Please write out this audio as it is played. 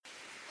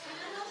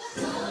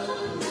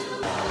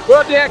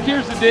Well, Dak,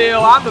 here's the deal.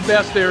 I'm the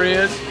best there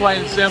is,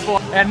 plain and simple,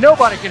 and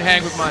nobody can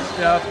hang with my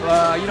stuff.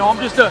 I'm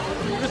just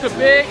a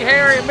big,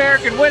 hairy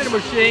American winning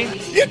machine.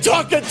 You're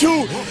talking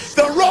to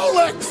the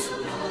Rolex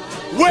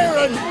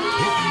wearing,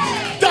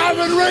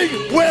 diamond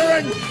ring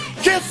wearing,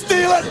 kid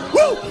stealing,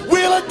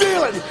 wheeling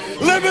dealing,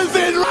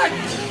 limousine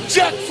right,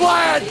 jet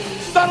flying,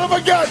 son of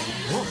a gun.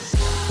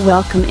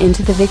 Welcome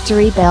into the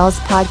Victory Bells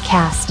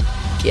podcast.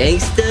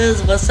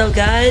 Gangsters, what's up,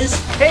 guys?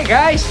 Hey,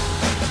 guys.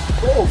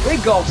 Oh,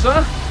 big gulps,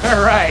 huh?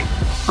 All right.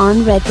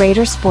 On Red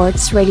Raider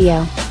Sports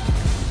Radio.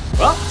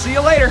 Well, see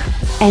you later.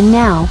 And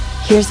now,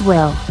 here's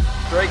Will.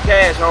 Straight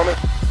cash, homie.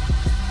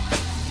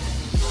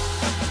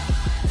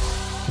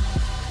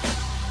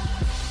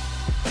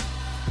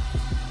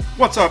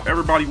 What's up,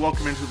 everybody?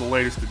 Welcome into the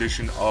latest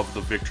edition of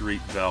the Victory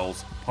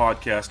Bells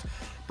podcast,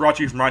 brought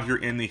to you from right here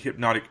in the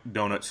Hypnotic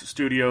Donuts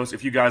studios.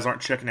 If you guys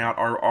aren't checking out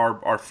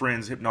our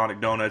friends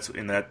Hypnotic Donuts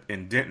in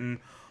Denton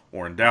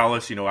or in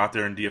Dallas, out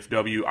there in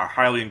DFW, I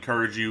highly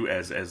encourage you,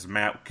 as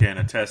Matt can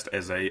attest,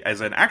 as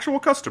an actual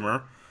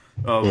customer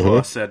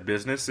of said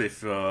business.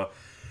 If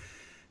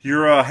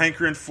you're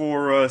hankering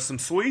for some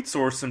sweets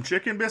or some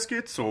chicken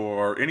biscuits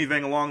or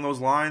anything along those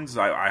lines,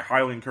 I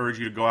highly encourage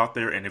you to go out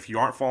there. And if you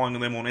aren't following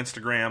them on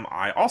Instagram,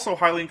 I also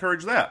highly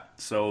encourage that.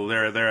 So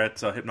they're at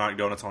Hypnotic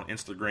Donuts on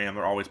Instagram.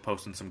 They're always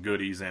posting some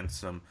goodies and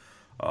some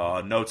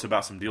notes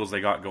about some deals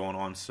they got going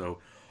on. So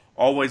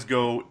always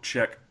go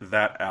check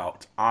that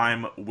out.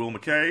 I'm Will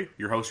McKay,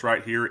 your host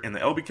right here in the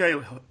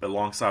LBK,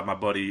 alongside my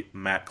buddy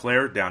Matt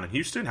Clare down in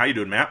Houston. How you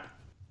doing, Matt?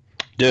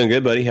 Doing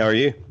good, buddy. How are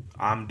you?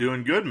 I'm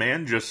doing good,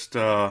 man. Just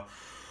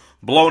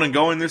blowing and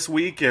going this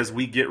week as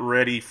we get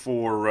ready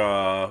for,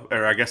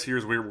 or I guess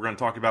here's where we're going to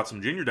talk about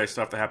some Junior Day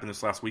stuff that happened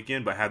this last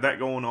weekend, but had that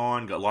going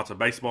on, got lots of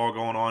baseball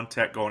going on,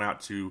 Tech going out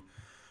to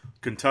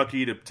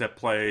Kentucky to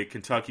play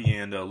Kentucky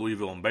and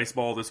Louisville in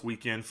baseball this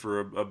weekend for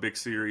a big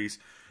series.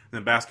 And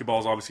then basketball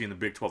is obviously in the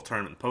Big 12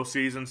 tournament in the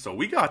postseason, so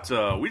we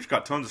just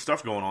got tons of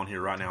stuff going on here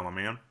right now, my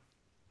man.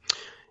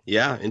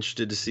 Yeah,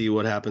 interested to see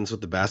what happens with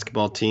the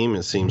basketball team.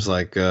 It seems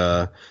like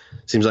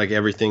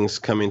everything's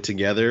coming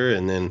together,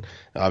 and then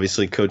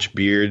obviously Coach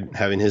Beard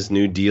having his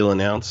new deal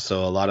announced,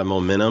 so a lot of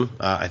momentum.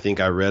 I think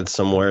I read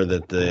somewhere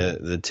that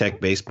the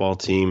Tech baseball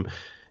team,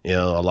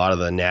 a lot of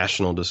the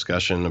national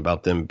discussion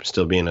about them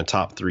still being a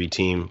top 3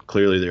 team.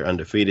 Clearly they're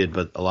undefeated,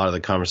 but a lot of the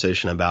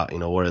conversation about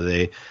what are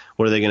they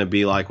going to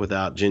be like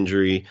without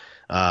Gendry.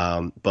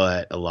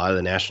 But a lot of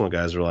the national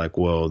guys were like,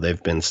 whoa,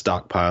 they've been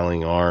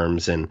stockpiling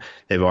arms and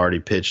they've already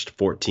pitched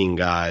 14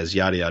 guys,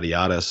 yada, yada,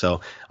 yada. So,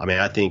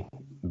 I think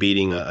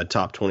beating a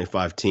top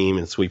 25 team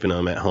and sweeping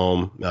them at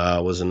home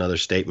was another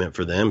statement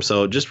for them.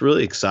 So just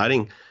really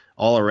exciting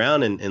all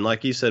around. And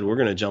like you said, we're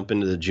going to jump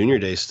into the Junior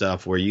Day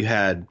stuff where you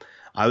had,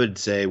 I would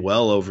say,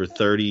 well over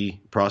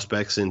 30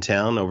 prospects in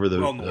town over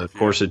the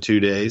course of 2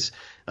 days.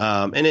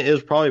 And it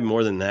was probably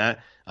more than that.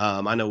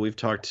 I know we've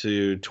talked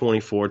to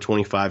 24,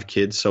 25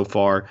 kids so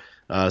far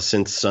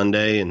since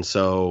Sunday, and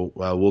so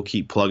we'll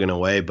keep plugging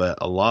away. But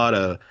a lot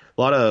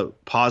of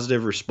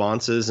positive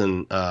responses,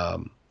 and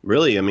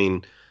really,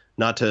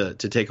 not to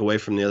take away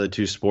from the other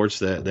 2 sports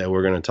that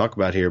we're going to talk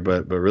about here,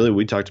 but really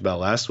we talked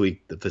about last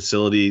week, the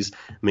facilities.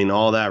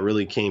 All that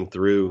really came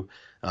through,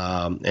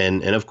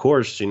 and of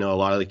course, a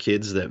lot of the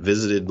kids that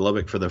visited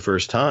Lubbock for the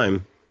first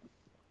time,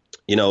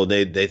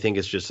 they think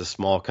it's just a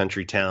small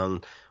country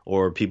town.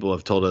 Or people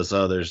have told us,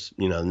 there's,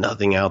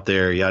 nothing out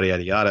there, yada,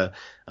 yada, yada.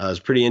 It's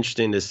pretty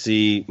interesting to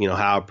see,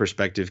 how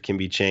perspective can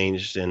be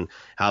changed and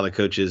how the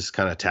coaches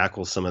kind of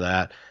tackle some of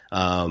that.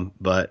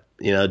 But,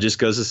 it just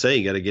goes to say,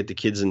 you got to get the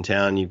kids in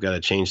town. You've got to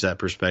change that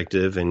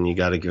perspective and you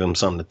got to give them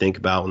something to think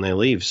about when they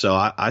leave. So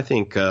I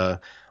think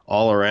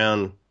all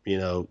around,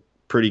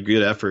 pretty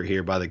good effort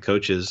here by the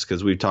coaches,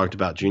 because we've talked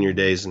about Junior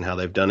Days and how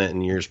they've done it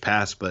in years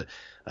past. But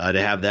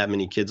to have that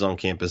many kids on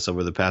campus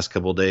over the past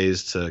couple of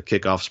days to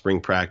kick off spring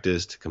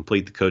practice, to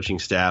complete the coaching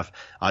staff,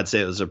 I'd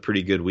say it was a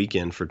pretty good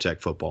weekend for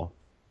Tech football.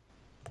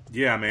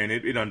 Yeah, man,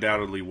 it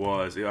undoubtedly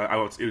was. It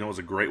was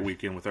a great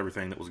weekend with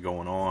everything that was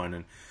going on.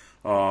 And,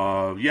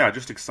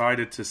 just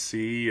excited to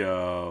see,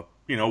 what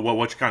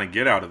you kind of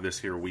get out of this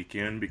here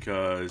weekend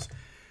because,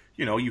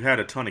 you had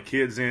a ton of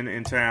kids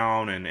in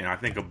town and I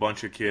think a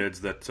bunch of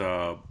kids that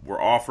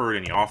were offered,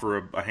 and you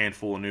offer a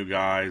handful of new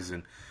guys.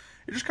 And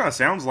it just kind of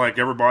sounds like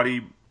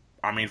everybody,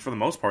 for the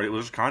most part, it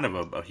was kind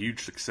of a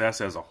huge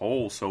success as a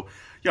whole. So,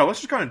 yeah, let's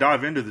just kind of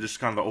dive into just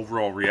kind of the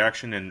overall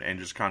reaction and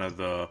just kind of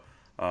the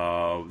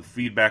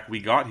feedback we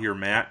got here,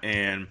 Matt.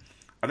 And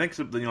I think,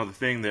 the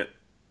thing that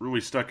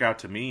really stuck out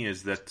to me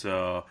is that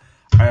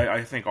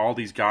I think all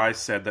these guys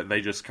said that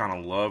they just kind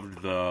of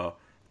loved the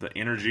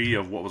energy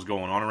of what was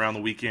going on around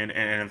the weekend.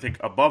 And I think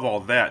above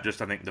all that,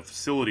 I think the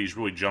facilities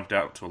really jumped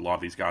out to a lot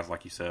of these guys,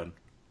 like you said.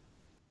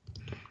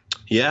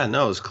 Yeah,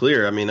 no, it's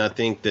clear. I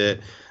think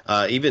that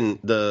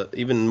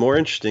even more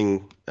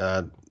interesting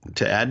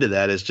to add to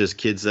that is just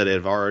kids that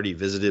have already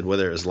visited,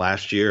 whether it was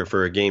last year or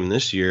for a game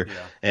this year,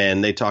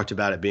 and they talked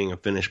about it being a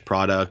finished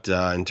product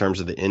in terms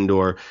of the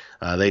indoor.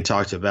 They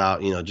talked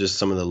about, just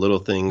some of the little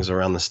things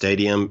around the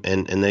stadium,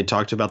 and they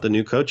talked about the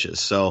new coaches.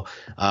 So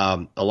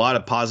a lot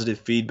of positive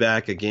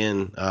feedback.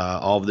 Again,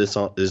 all of this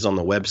is on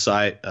the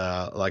website.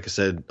 Like I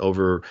said,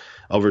 over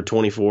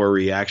 24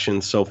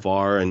 reactions so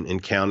far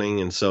and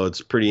counting. And so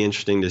it's pretty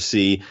interesting to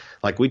see,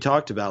 like we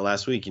talked about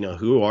last week,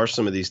 who are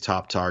some of these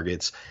top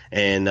targets.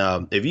 And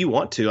if you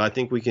want to, I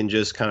think we can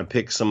just kind of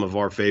pick some of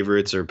our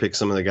favorites or pick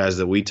some of the guys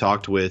that we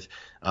talked with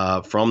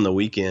from the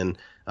weekend.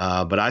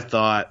 But I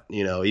thought,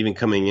 even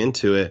coming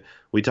into it,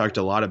 we talked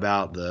a lot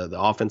about the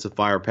offensive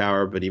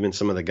firepower, but even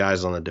some of the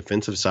guys on the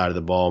defensive side of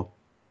the ball.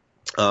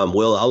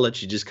 Will, I'll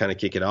let you just kind of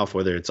kick it off,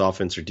 whether it's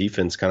offense or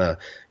defense, kind of,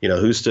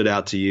 who stood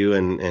out to you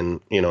and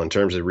in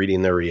terms of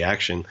reading their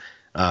reaction,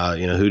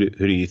 who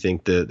do you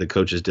think the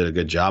coaches did a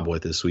good job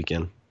with this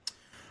weekend?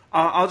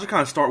 I'll just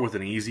kind of start with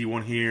an easy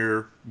one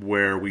here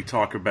where we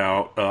talk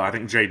about, I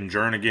think Jaden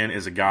Jernigan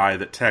is a guy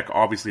that Tech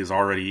obviously is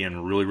already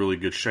in really, really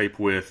good shape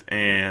with,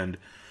 and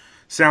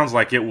sounds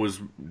like it was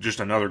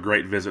just another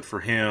great visit for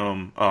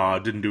him.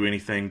 Didn't do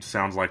anything,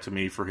 sounds like to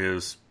me, for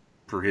his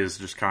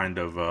just kind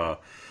of,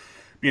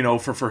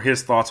 for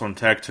his thoughts on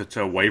Tech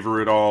to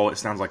waver at all. It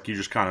sounds like you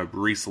just kind of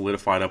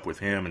re-solidified up with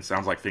him, and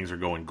sounds like things are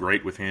going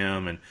great with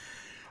him. And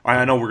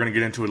I know we're going to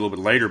get into it a little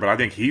bit later, but I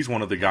think he's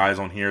one of the guys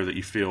on here that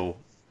you feel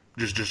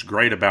just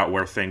great about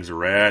where things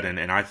are at.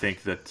 And I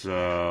think that,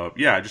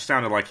 it just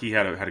sounded like he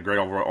had a great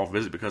overall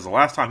visit, because the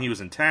last time he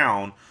was in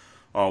town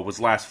was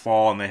last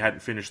fall, and they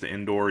hadn't finished the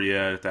indoor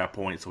yet at that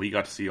point, so he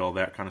got to see all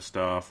that kind of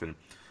stuff. And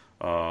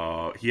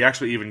he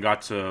actually even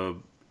got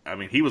to,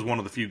 he was one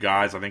of the few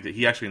guys, I think, that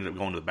he actually ended up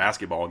going to the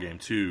basketball game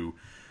too.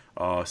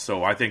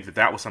 So I think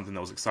that was something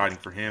that was exciting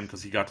for him,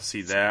 because he got to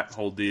see that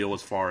whole deal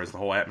as far as the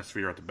whole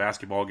atmosphere at the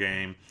basketball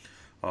game.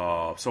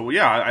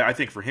 I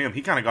think for him,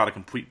 he kind of got a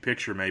complete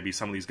picture maybe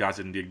some of these guys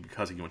didn't dig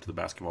because he went to the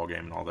basketball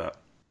game and all that.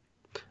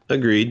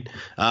 Agreed.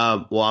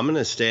 I'm going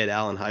to stay at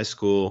Allen High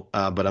School,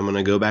 but I'm going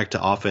to go back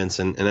to offense.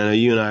 And I know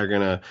you and I are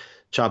going to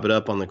chop it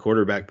up on the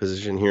quarterback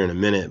position here in a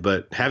minute,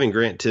 but having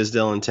Grant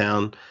Tisdale in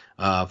town,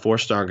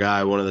 4-star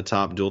guy, one of the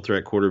top dual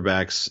threat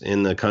quarterbacks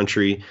in the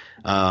country,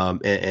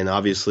 and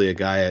obviously a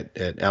guy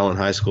at Allen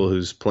High School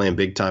who's playing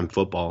big time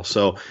football.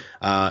 So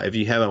if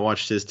you haven't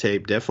watched his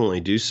tape,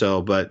 definitely do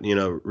so. But,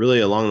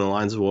 really along the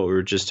lines of what we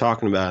were just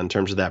talking about in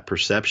terms of that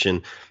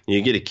perception,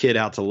 you get a kid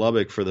out to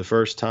Lubbock for the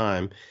first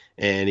time,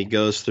 and he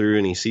goes through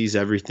and he sees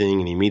everything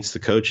and he meets the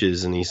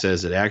coaches and he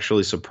says, it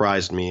actually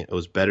surprised me. It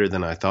was better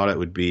than I thought it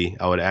would be.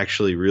 I would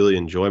actually really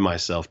enjoy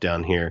myself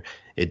down here.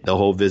 The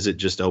whole visit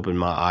just opened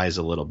my eyes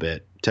a little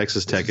bit.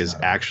 Texas Tech is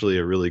actually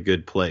a really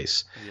good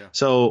place. Yeah.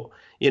 So,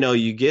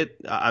 you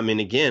get,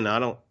 again, I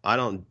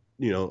don't,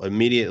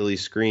 immediately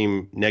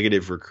scream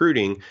negative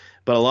recruiting,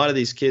 but a lot of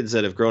these kids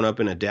that have grown up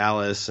in a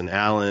Dallas, an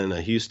Allen,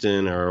 a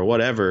Houston, or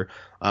whatever,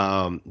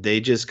 they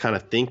just kind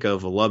of think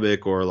of a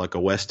Lubbock or like a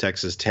West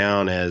Texas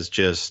town as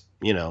just,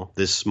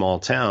 this small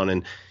town.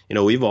 And,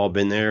 we've all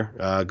been there,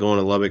 going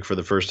to Lubbock for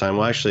the first time.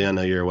 Well, actually, I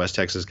know you're a West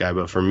Texas guy,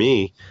 but for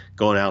me,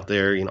 going out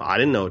there, I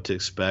didn't know what to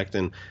expect.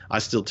 And I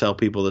still tell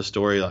people the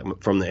story,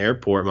 like from the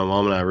airport. My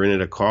mom and I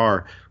rented a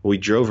car. We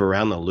drove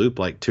around the loop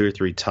like 2 or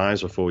 3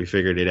 times before we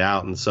figured it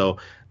out. And so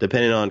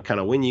depending on kind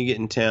of when you get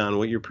in town,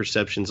 what your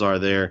perceptions are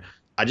there,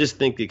 I just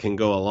think it can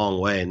go a long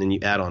way. And then you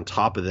add on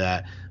top of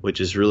that, which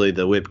is really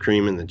the whipped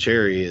cream and the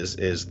cherry,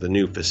 is the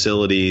new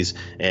facilities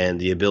and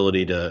the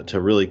ability to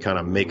really kind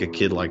of make a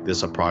kid like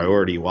this a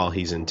priority while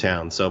he's in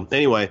town. So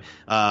anyway,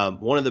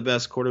 one of the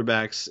best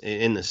quarterbacks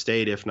in the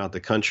state, if not the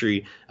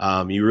country.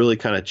 You really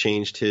kind of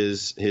changed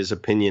his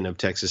opinion of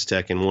Texas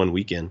Tech in one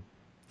weekend.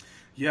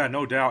 Yeah,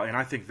 no doubt. And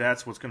I think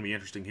that's what's going to be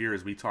interesting here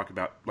as we talk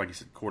about, like you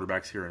said,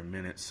 quarterbacks here in a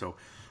minute. So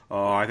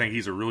I think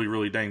he's a really,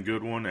 really dang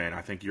good one, and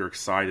I think you're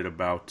excited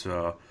about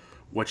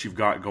what you've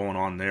got going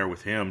on there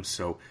with him.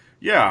 So,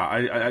 yeah,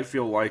 I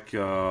feel like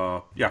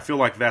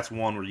that's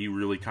one where you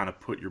really kind of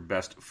put your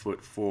best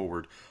foot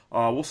forward.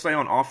 We'll stay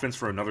on offense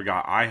for another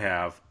guy I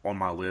have on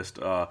my list,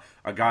 a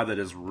guy that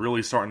is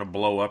really starting to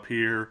blow up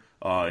here,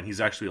 and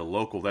he's actually a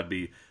local. That'd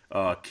be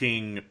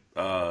King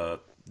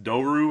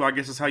Doru, I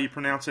guess is how you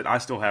pronounce it. I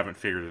still haven't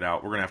figured it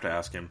out. We're gonna have to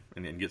ask him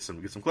and get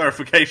some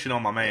clarification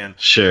on my man.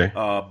 Sure.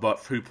 But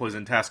who plays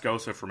in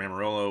Tascosa from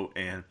Amarillo,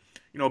 and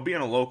being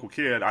a local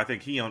kid, I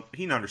think he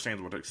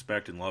understands what to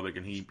expect in Lubbock,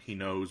 and he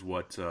knows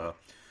what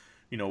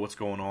what's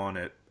going on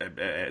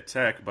at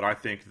Tech. But I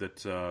think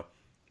that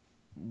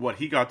what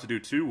he got to do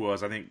too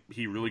was, I think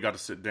he really got to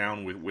sit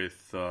down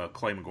with Coach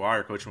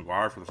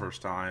McGuire for the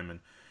first time, and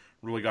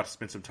really got to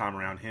spend some time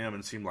around him,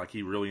 and it seemed like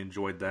he really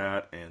enjoyed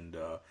that, and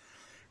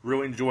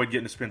really enjoyed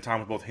getting to spend time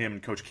with both him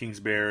and Coach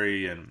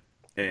Kingsbury,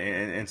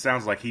 and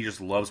sounds like he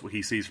just loves what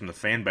he sees from the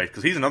fan base,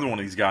 because he's another one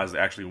of these guys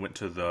that actually went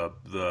to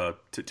the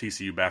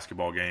TCU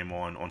basketball game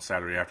on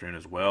Saturday afternoon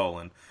as well,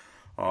 and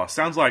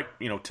sounds like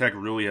Tech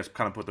really has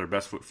kind of put their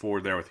best foot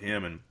forward there with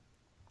him, and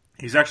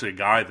he's actually a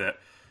guy that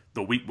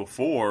the week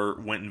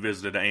before went and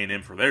visited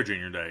A&M for their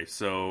junior day,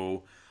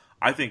 so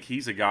I think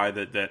he's a guy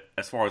that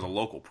as far as a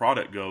local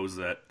product goes,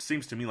 that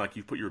seems to me like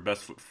you put your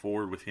best foot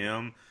forward with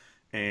him.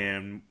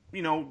 And,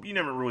 you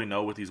never really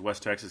know with these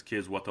West Texas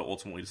kids what they'll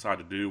ultimately decide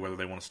to do, whether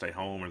they want to stay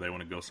home or they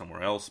want to go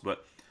somewhere else.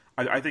 But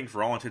I think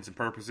for all intents and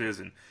purposes,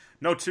 and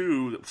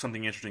too,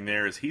 something interesting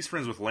there is he's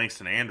friends with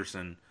Langston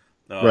Anderson,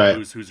 right,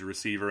 who's a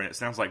receiver, and it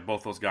sounds like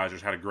both those guys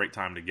just had a great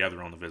time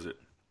together on the visit.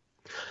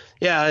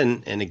 Yeah,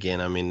 and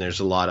again, I mean, there's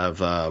a lot of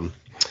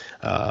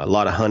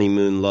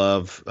honeymoon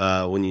love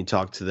when you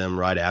talk to them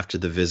right after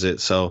the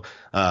visit. So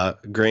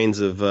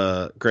grains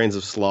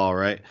of slaw,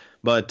 right?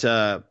 But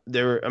I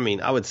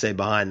would say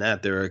behind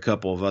that there are a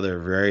couple of other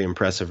very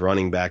impressive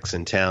running backs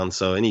in town.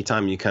 So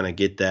anytime you kind of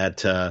get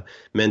that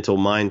mental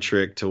mind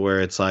trick to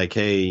where it's like,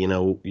 hey,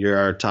 you're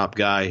our top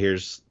guy.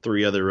 Here's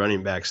 3 other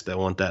running backs that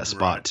want that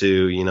spot right.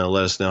 too.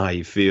 Let us know how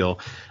you feel.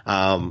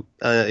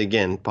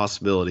 Again,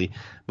 possibility.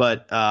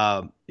 But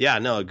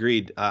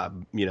agreed.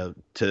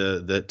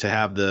 To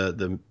have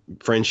the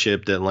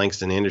friendship that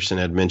Langston Anderson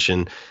had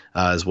mentioned,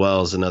 as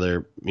well as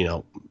another,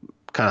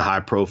 kind of high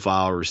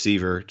profile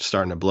receiver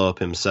starting to blow up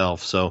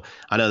himself. So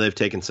I know they've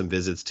taken some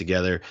visits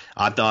together.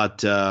 I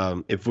thought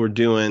if we're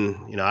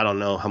doing, I don't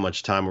know how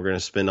much time we're going to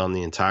spend on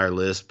the entire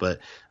list, but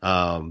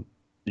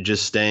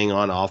just staying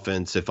on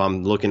offense, if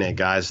I'm looking at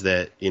guys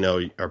that,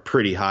 are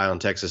pretty high on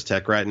Texas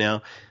Tech right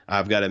now,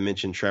 I've got to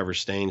mention Trevor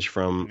Stange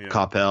from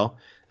Coppell.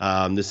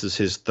 This is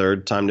his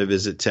 3rd time to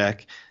visit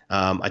Tech.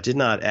 I did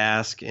not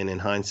ask, and in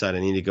hindsight, I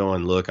need to go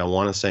and look. I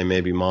want to say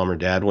maybe mom or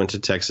dad went to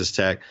Texas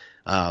Tech,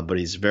 but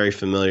he's very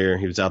familiar.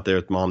 He was out there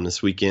with mom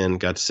this weekend,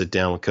 got to sit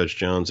down with Coach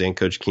Jones and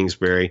Coach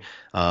Kingsbury,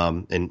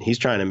 and he's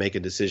trying to make a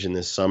decision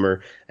this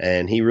summer,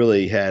 and he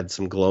really had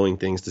some glowing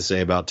things to say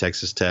about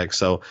Texas Tech.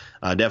 So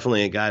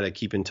definitely a guy to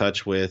keep in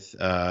touch with,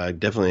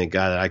 definitely a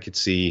guy that I could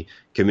see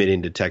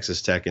committing to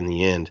Texas Tech in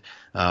the end.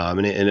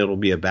 And it'll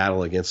be a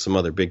battle against some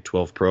other Big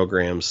 12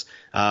 programs.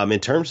 In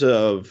terms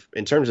of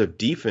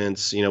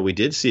defense, we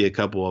did see a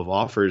couple of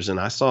offers, and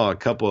I saw a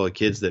couple of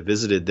kids that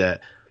visited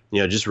that,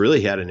 just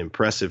really had an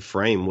impressive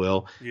frame,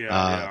 Will.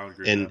 I would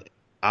agree. And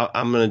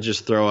I'm going to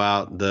just throw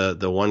out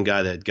the one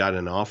guy that got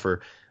an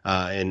offer,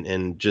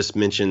 and just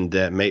mentioned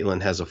that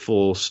Maitland has a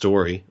full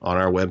story on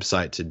our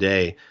website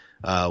today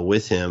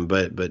with him.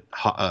 But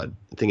I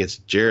think it's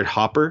Jared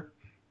Hopper.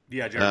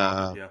 Yeah, Jared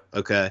Hopper, yeah.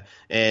 Okay.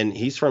 And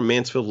he's from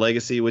Mansfield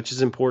Legacy, which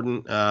is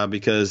important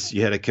because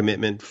you had a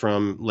commitment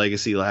from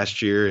Legacy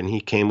last year, and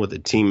he came with a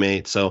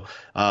teammate. So,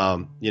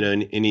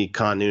 any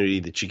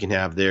continuity that you can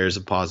have there is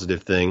a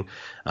positive thing.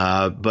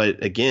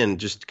 But again,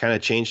 just kind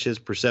of changed his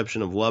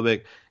perception of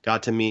Lubbock,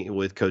 got to meet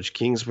with Coach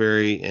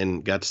Kingsbury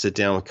and got to sit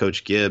down with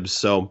Coach Gibbs.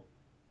 So,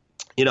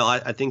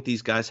 I think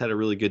these guys had a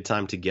really good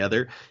time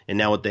together, and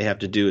now what they have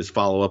to do is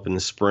follow up in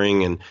the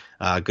spring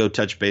and go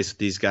touch base with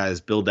these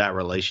guys, build that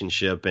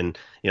relationship. And,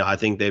 I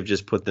think they've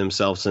just put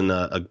themselves in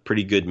a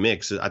pretty good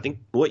mix. I think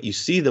what you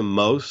see the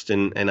most,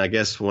 and I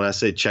guess when I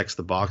say checks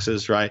the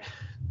boxes, right,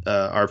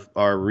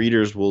 our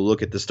readers will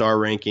look at the star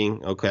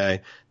ranking,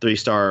 okay,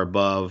 3-star or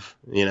above,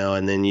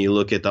 and then you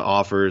look at the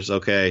offers,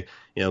 okay,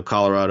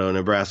 Colorado,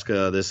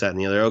 Nebraska, this, that, and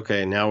the other.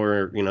 Okay, now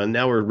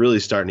we're really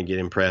starting to get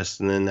impressed.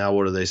 And then now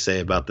what do they say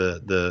about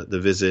the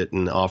visit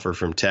and the offer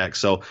from Tech?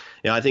 So,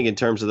 I think in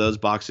terms of those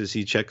boxes,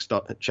 he checks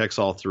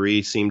all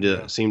 3.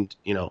 Seemed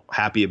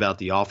happy about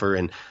the offer.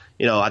 And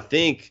I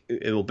think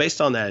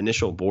based on that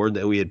initial board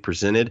that we had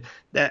presented,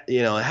 that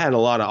it had a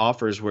lot of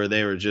offers where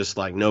they were just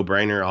like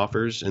no-brainer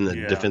offers in the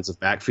defensive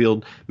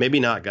backfield. Maybe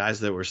not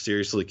guys that were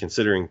seriously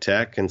considering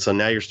Tech. And so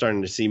now you're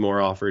starting to see more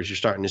offers. You're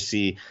starting to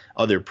see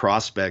other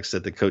prospects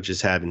that the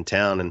coaches have in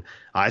town. And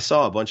I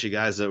saw a bunch of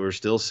guys that were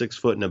still 6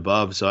 foot and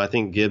above. So I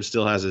think Gibbs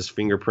still has his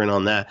fingerprint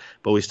on that.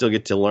 But we still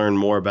get to learn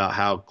more about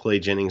how Clay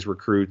Jennings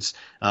recruits.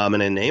 And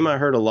a name I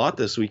heard a lot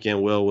this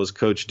weekend, Will, was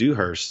Coach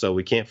Dewhurst. So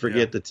we can't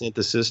forget the 10th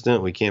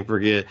assistant. We can't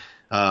forget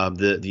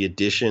the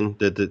addition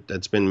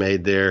that's been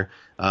made there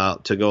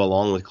to go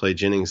along with Clay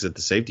Jennings at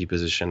the safety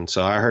position.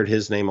 So I heard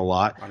his name a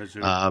lot,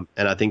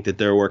 and I think that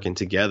they're working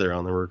together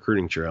on the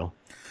recruiting trail.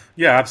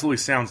 Yeah, absolutely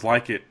sounds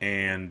like it,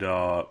 and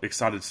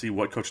excited to see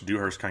what Coach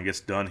Dewhurst kind of gets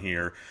done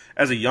here.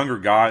 As a younger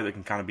guy that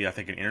can kind of be, I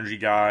think, an energy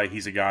guy,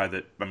 he's a guy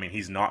that,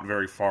 he's not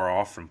very far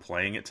off from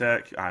playing at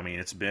Tech.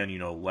 It's been,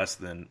 less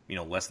than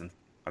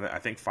I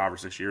think 5 or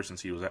 6 years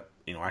since he was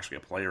actually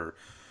a player.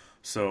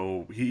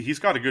 So he's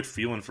got a good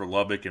feeling for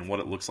Lubbock and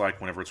what it looks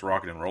like whenever it's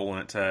rocking and rolling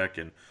at Tech,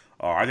 and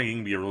I think he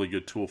can be a really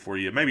good tool for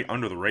you, maybe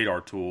under the radar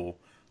tool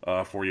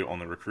for you on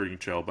the recruiting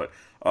trail. But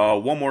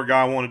one more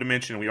guy I wanted to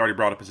mention, we already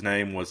brought up his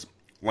name, was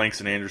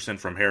Langston Anderson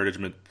from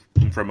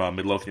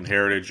Midlothian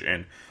Heritage,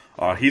 and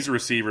he's a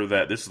receiver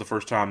that this is the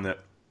first time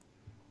that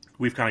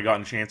we've kind of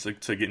gotten a chance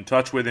to get in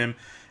touch with him.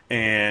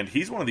 And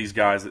he's one of these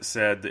guys that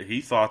said that he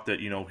thought that,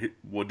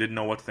 didn't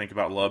know what to think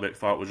about Lubbock,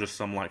 thought it was just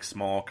some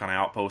small kind of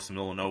outpost in the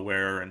middle of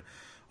nowhere, and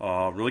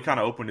really kind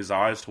of opened his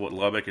eyes to what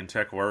Lubbock and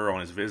Tech were on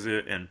his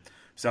visit, and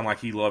sounded like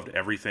he loved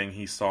everything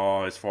he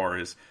saw as far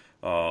as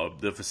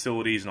the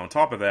facilities, and on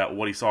top of that,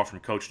 what he saw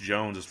from Coach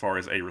Jones as far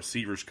as a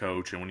receivers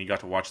coach, and when he got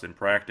to watch them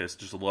practice,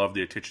 just loved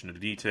the attention to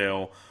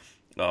detail,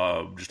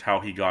 just how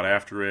he got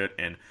after it.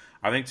 And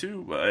I think,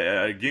 too,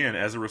 again,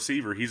 as a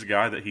receiver, he's a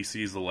guy that he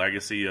sees the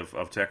legacy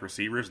of Tech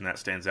receivers, and that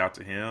stands out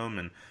to him.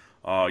 And,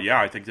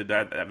 I think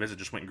that visit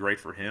just went great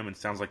for him, and it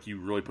sounds like you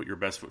really put your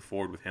best foot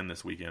forward with him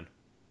this weekend.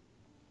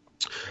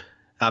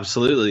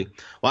 Absolutely.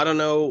 Well, I don't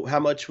know how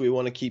much we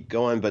want to keep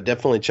going, but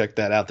definitely check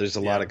that out. There's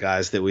a lot of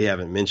guys that we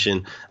haven't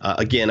mentioned.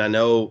 Again, I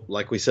know,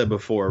 like we said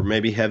before,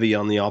 maybe heavy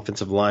on the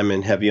offensive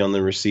linemen, heavy on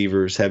the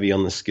receivers, heavy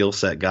on the skill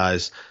set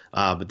guys.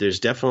 But there's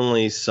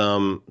definitely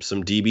some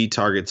DB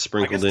targets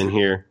sprinkled in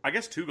here. I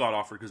guess two got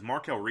offered because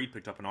Markel Reed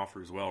picked up an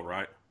offer as well,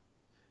 right?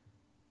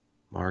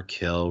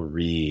 Markel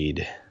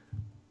Reed.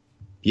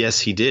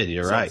 Yes, he did.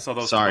 You're right. So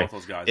Sorry. both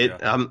those guys.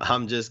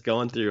 I'm just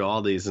going through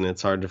all these, and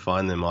it's hard to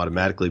find them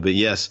automatically. But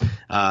yes,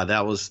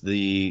 that was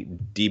the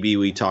DB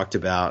we talked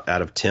about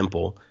out of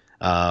Temple.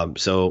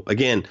 So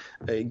again,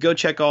 go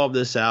check all of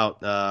this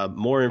out.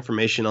 More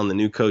information on the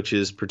new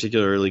coaches,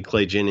 particularly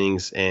Clay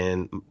Jennings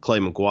and Clay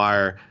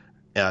McGuire.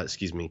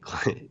 Excuse me,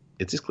 Clay.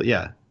 It's just Clay.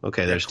 Yeah.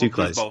 Okay, there's two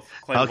Clays.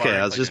 Okay,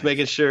 I was just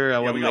making sure I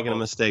wasn't making a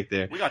mistake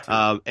there. We got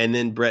two. And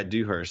then Brett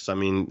Dewhurst. I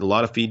mean, a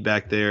lot of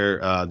feedback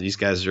there. These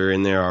guys are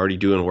in there already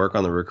doing work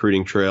on the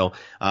recruiting trail.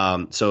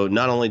 So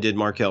not only did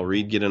Markel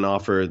Reed get an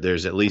offer,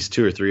 there's at least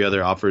 2 or 3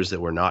 other offers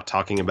that we're not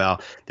talking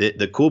about.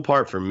 The cool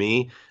part for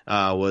me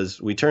was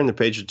we turned the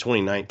page to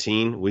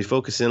 2019. We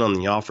focus in on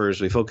the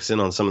offers. We focus in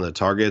on some of the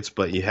targets,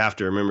 but you have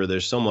to remember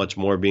there's so much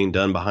more being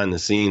done behind the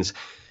scenes.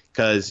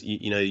 Because,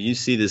 you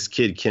see this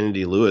kid,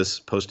 Kennedy Lewis,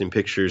 posting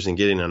pictures and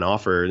getting an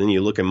offer. And then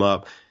you look him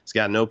up. He's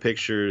got no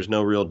pictures,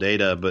 no real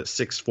data, but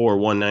 6'4",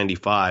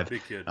 195,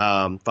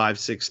 5'6",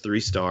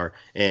 3-star.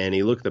 And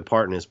he looked the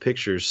part in his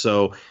pictures.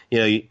 So,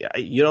 you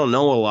don't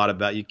know a lot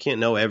about – you can't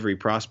know every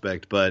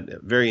prospect.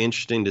 But very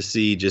interesting to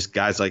see just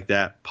guys like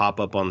that pop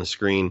up on the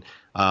screen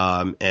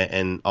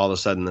and all of a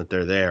sudden that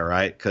they're there,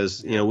 right?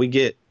 Because, we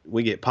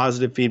get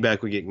positive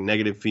feedback, we get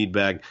negative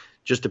feedback,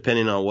 just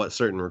depending on what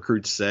certain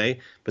recruits say.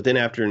 But then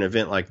after an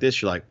event like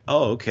this, you're like,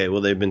 oh, okay, well,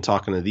 they've been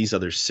talking to these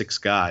other 6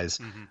 guys.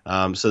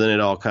 Mm-hmm. So then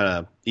it all kind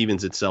of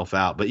evens itself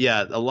out. But,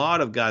 yeah, a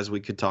lot of guys we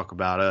could talk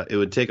about. It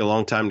would take a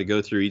long time to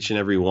go through each and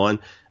every one.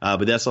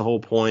 But that's the whole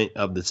point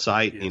of the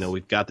site. Yes.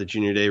 We've got the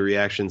Junior Day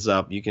reactions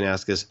up. You can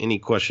ask us any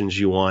questions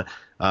you want.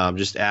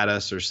 Just add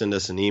us or send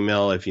us an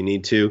email if you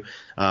need to.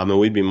 And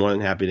we'd be more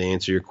than happy to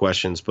answer your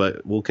questions.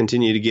 But we'll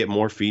continue to get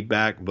more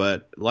feedback.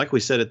 But like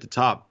we said at the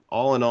top,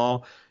 all in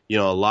all, a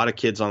lot of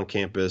kids on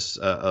campus,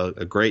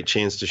 a great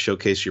chance to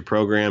showcase your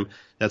program.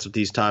 That's what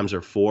these times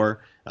are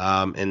for.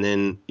 And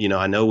then,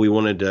 I know we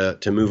wanted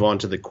to move on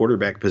to the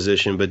quarterback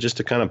position, but just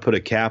to kind of put a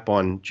cap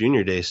on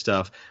Junior Day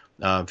stuff,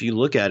 if you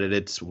look at it,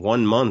 it's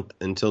 1 month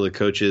until the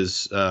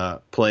coaches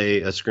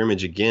play a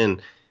scrimmage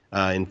again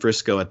in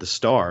Frisco at the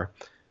Star,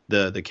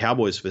 the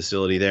Cowboys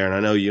facility there. And I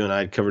know you and I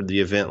had covered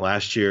the event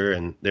last year,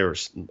 and there were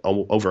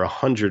over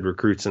 100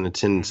 recruits in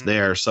attendance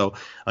there. So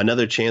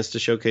another chance to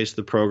showcase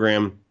the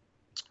program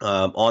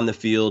on the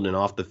field and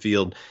off the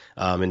field,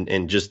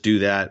 and just do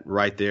that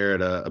right there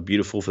at a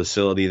beautiful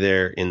facility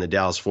there in the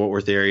Dallas-Fort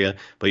Worth area.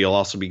 But you'll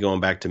also be going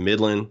back to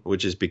Midland,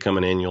 which has become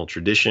an annual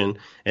tradition,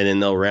 and then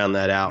they'll round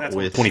that out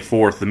with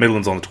 24th. The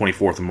Midland's on the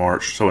 24th of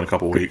March, so in a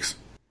couple of weeks.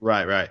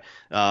 Right.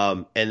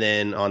 And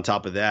then on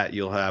top of that,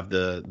 you'll have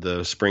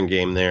the spring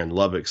game there in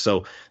Lubbock.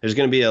 So there's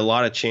going to be a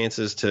lot of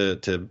chances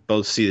to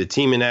both see the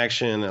team in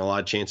action and a lot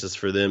of chances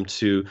for them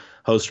to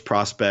host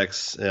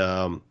prospects,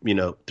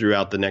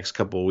 throughout the next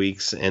couple of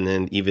weeks, and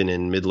then even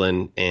in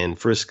Midland and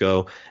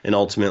Frisco, and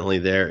ultimately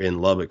there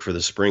in Lubbock for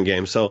the spring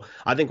game. So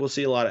I think we'll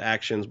see a lot of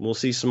actions. We'll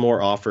see some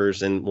more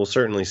offers, and we'll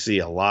certainly see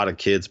a lot of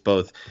kids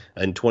both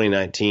in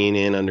 2019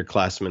 and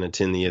underclassmen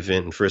attend the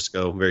event in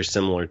Frisco, very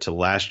similar to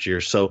last year.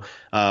 So,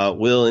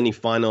 Will, any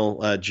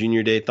final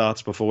Junior Day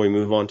thoughts before we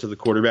move on to the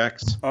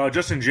quarterbacks?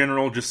 Just in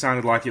general, just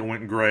sounded like it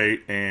went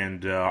great,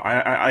 and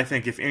I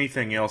think if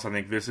anything else, I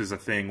think this is a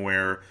thing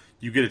where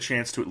you get a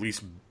chance to at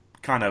least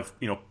kind of,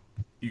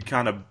 you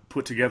kind of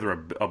put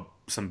together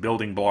some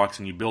building blocks,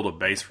 and you build a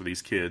base for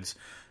these kids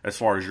as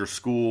far as your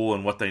school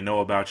and what they know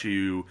about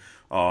you,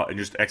 and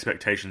just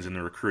expectations in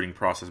the recruiting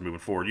process moving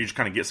forward. You just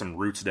kind of get some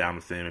roots down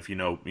with them, if you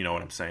know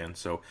what I'm saying.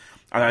 So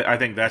I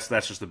think that's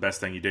just the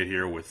best thing you did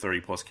here with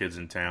 30-plus kids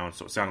in town.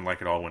 So it sounded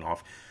like it all went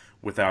off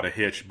without a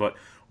hitch. But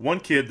one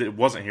kid that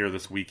wasn't here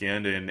this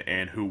weekend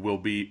and who will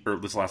be, or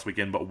this last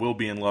weekend, but will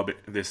be in Lubbock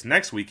this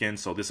next weekend,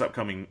 so this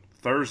upcoming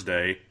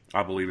Thursday,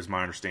 I believe is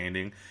my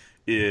understanding,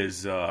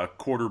 is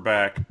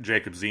quarterback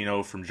Jacob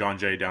Zeno from John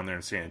Jay down there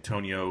in San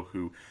Antonio,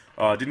 who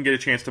didn't get a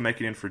chance to make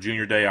it in for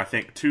Junior Day. I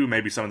think, too,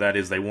 maybe some of that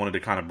is they wanted to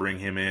kind of bring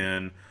him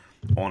in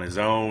on his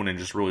own and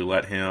just really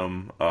let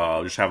him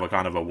just have a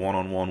kind of a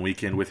one-on-one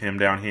weekend with him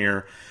down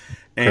here.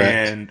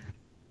 And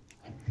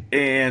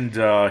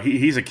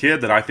he's a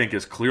kid that I think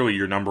is clearly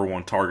your number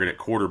one target at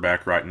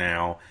quarterback right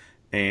now.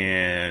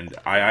 And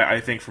I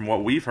think from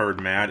what we've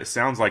heard, Matt, it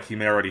sounds like he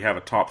may already have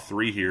a top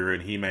 3 here,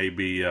 and he may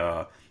be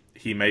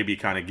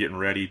kind of getting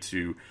ready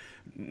to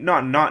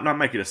not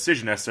make a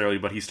decision necessarily,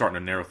 but he's starting to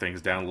narrow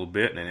things down a little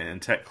bit,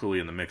 and Tech clearly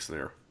in the mix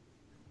there.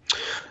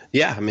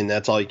 Yeah, I mean,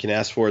 that's all you can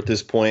ask for at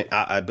this point.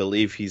 I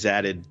believe he's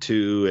added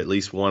at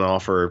least one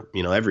offer,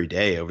 every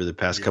day over the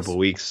past couple of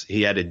weeks.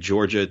 He added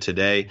Georgia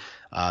today.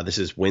 This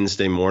is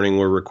Wednesday morning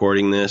we're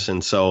recording this.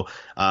 And so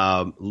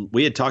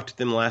we had talked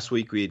to him last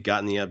week. We had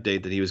gotten the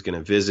update that he was going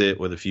to visit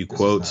with a few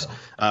quotes.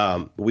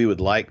 We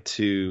would like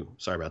to –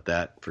 sorry about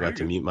that. Forgot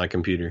to mute my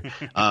computer.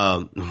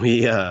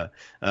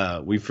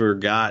 We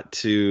forgot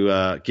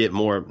to get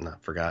more –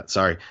 not forgot.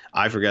 Sorry.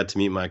 I forgot to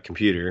mute my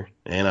computer,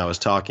 and I was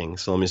talking.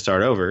 So let me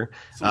start over.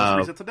 So let's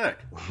reset the deck.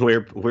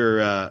 We're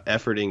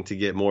efforting to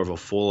get more of a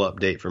full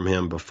update from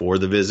him before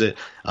the visit.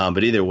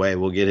 But either way,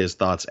 we'll get his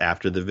thoughts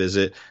after the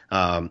visit.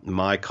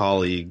 My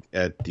colleague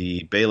at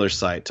the Baylor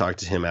site talked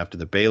to him after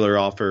the Baylor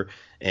offer,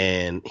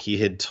 and he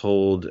had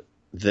told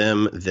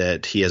them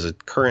that he has a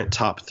current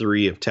top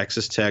 3 of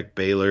Texas Tech,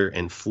 Baylor,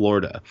 and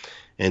Florida.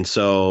 And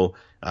so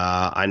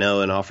I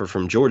know an offer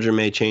from Georgia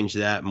may change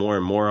that. More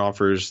and more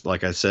offers,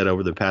 like I said,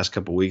 over the past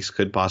couple of weeks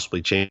could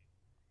possibly change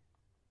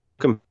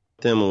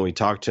him when we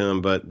talk to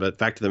him, but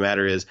fact of the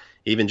matter is,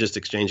 even just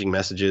exchanging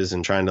messages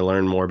and trying to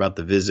learn more about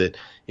the visit,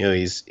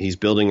 he's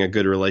building a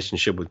good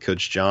relationship with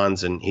Coach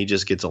Johns, and he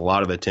just gets a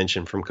lot of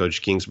attention from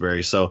Coach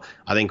Kingsbury. So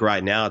I think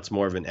right now it's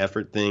more of an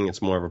effort thing,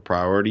 it's more of a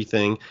priority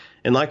thing,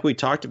 and like we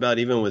talked about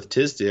even with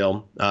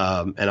Tisdale,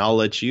 and I'll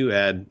let you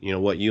add,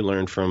 what you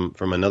learned from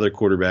another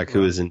quarterback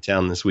who is in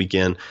town this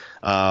weekend.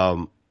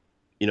 They're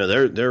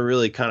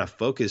really kind of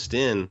focused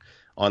in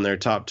on their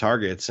top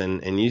targets,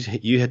 and you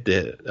hit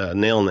the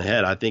nail on the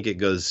head. I think it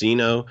goes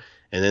Zeno,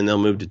 and then they'll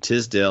move to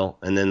Tisdale,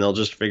 and then they'll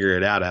just figure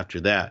it out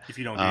after that. If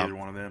you don't get either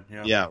one of them,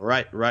 yeah.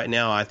 Right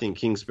now, I think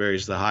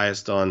Kingsbury's the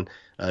highest on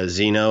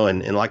Zeno,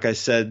 and like I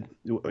said,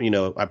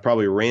 I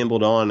probably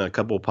rambled on a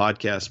couple of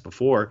podcasts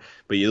before,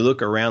 but you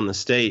look around the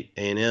state,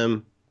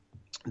 A&M,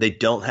 they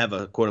don't have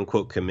a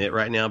quote-unquote commit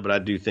right now, but I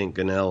do think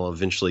Gunnell will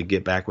eventually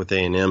get back with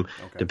A&M,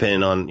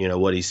 depending on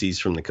what he sees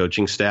from the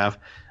coaching staff.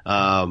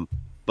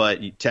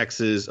 But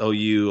Texas,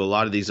 OU, a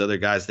lot of these other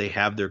guys, they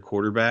have their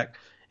quarterback.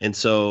 And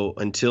so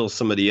until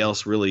somebody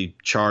else really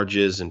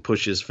charges and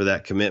pushes for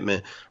that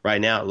commitment,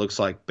 right now it looks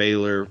like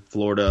Baylor,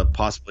 Florida,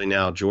 possibly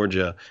now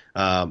Georgia.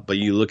 But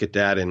you look at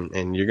that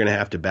and you're going to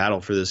have to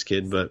battle for this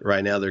kid. But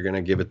right now they're going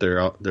to give it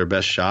their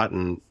best shot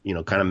and,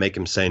 kind of make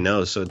him say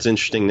no. So it's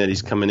interesting that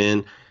he's coming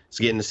in. He's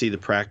getting to see the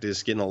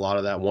practice, getting a lot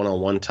of that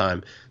one-on-one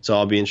time. So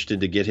I'll be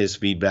interested to get his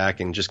feedback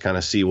and just kind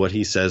of see what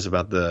he says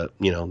about the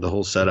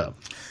whole setup.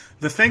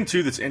 The thing,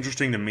 too, that's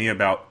interesting to me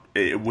about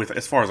with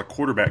as far as a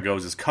quarterback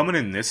goes is coming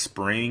in this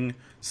spring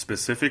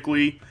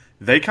specifically,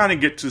 they kind of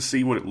get to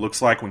see what it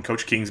looks like when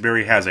Coach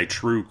Kingsbury has a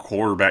true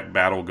quarterback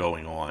battle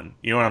going on.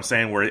 You know what I'm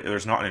saying? Where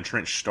there's not an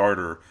entrenched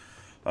starter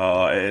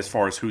as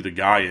far as who the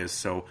guy is.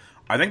 So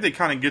I think they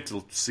kind of get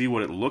to see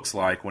what it looks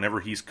like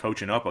whenever he's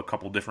coaching up a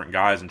couple different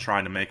guys and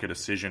trying to make a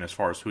decision as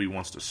far as who he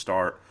wants to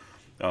start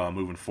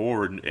moving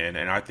forward. And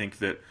I think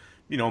that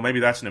maybe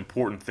that's an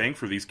important thing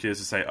for these kids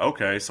to say,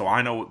 okay, so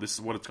I know this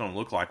is what it's going to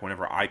look like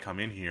whenever I come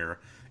in here,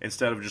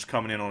 instead of just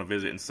coming in on a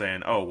visit and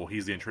saying, oh, well,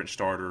 he's the entrenched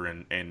starter.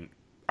 And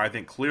I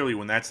think clearly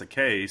when that's the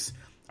case,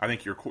 I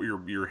think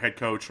your head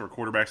coach or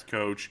quarterback's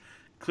coach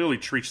clearly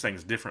treats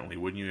things differently.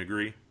 Wouldn't you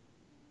agree?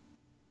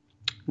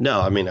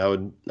 No, I mean, I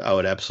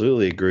would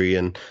absolutely agree.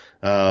 And,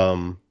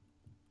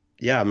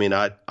 yeah, I mean,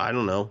 I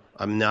don't know.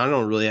 I mean, I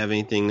don't really have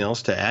anything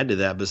else to add to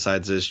that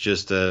besides it's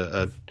just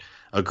a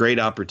great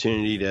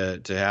opportunity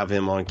to have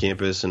him on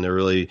campus and to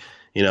really,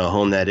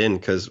 hone that in,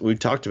 because we've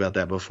talked about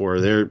that before.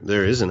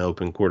 There is an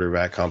open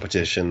quarterback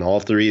competition. All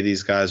 3 of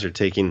these guys are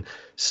taking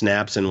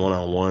snaps and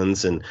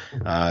one-on-ones, and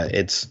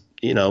it's,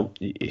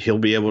 he'll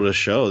be able to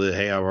show that,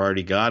 hey, I've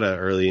already got an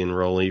early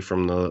enrollee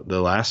from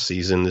the last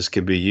season. This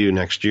could be you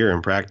next year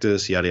in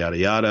practice, yada, yada,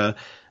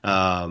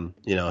 yada.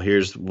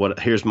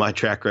 Here's my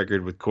track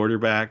record with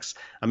quarterbacks.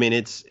 I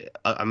mean,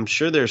 I'm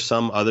sure there's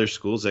some other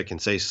schools that can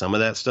say some of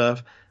that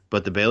stuff,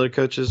 but the Baylor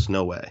coaches,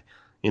 no way.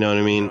 You know what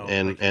I mean?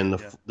 No,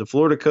 the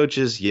Florida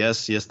coaches,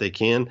 yes, they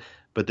can.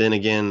 But then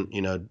again,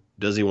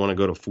 does he want to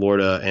go to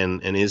Florida,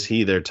 and is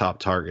he their top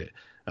target?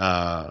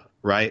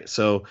 Right?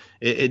 So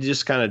it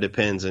just kind of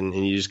depends, and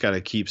you just got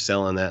to keep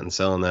selling that and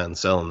selling that and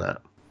selling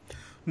that.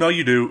 No,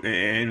 you do,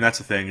 and that's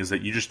the thing, is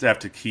that you just have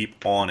to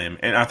keep on him.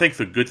 And I think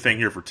the good thing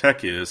here for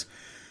Tech is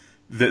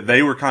that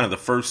they were kind of the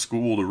first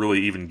school to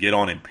really even get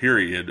on him,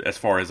 period, as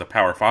far as a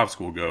Power 5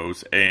 school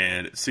goes.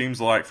 And it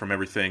seems like from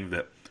everything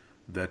that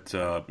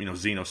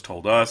Zeno's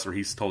told us, or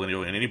he's told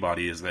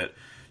anybody, is that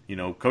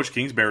Coach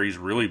Kingsbury's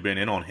really been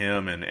in on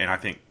him, and I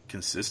think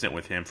consistent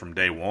with him from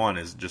day one,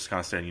 is just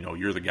kind of saying,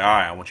 you're the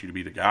guy, I want you to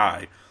be the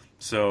guy.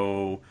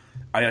 So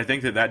I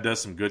think that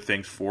does some good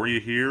things for you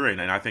here, and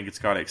I think it's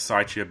got to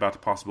excite you about the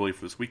possibility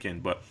for this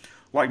weekend. But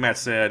like Matt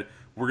said,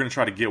 we're going to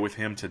try to get with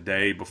him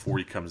today before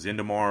he comes in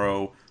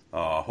tomorrow.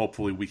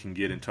 Hopefully we can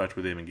get in touch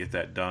with him and get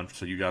that done,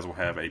 so you guys will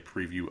have a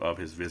preview of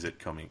his visit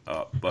coming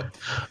up. But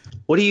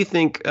what do you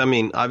think? I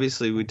mean,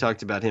 obviously we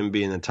talked about him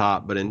being the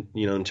top, but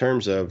in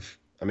terms of,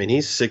 I mean,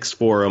 he's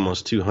 6'4",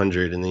 almost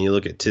 200, and then you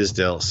look at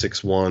Tisdale,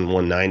 6'1",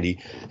 190,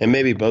 and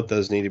maybe both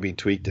those need to be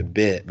tweaked a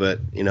bit. But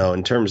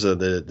in terms of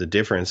the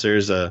difference,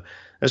 there's a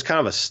there's kind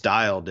of a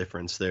style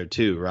difference there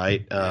too,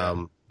 right?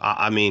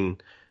 I mean,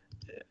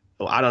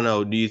 I don't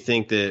know. Do you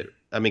think that?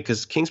 I mean,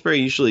 because Kingsbury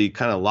usually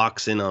kind of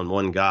locks in on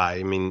one guy.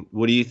 I mean,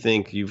 what do you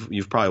think?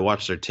 You've probably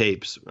watched their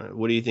tapes.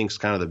 What do you think is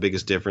kind of the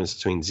biggest difference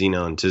between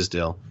Zeno and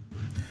Tisdale?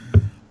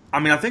 I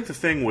mean, I think the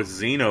thing with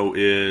Zeno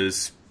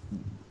is,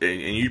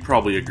 and you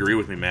probably agree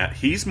with me, Matt,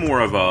 he's more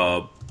of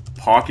a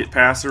pocket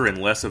passer and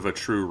less of a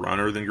true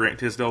runner than Grant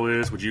Tisdale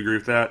is. Would you agree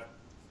with that?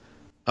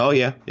 Oh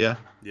yeah. Yeah.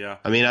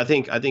 I mean, I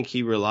think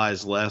he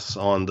relies less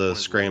on the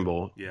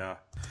scramble. Yeah.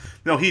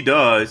 No, he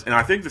does, and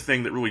I think the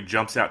thing that really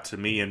jumps out to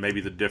me, and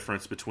maybe the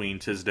difference between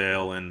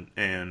Tisdale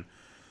and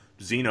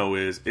Zeno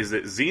is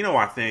that Zeno,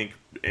 I think,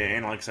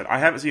 and like I said, I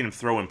haven't seen him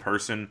throw in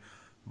person,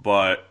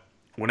 but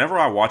whenever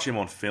I watch him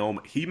on film,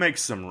 he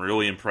makes some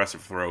really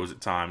impressive throws at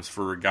times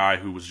for a guy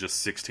who was just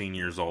 16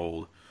 years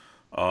old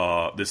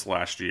this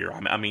last year.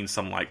 I mean,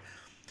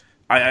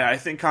 I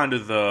think kind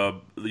of the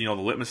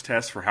litmus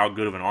test for how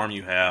good of an arm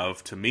you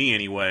have, to me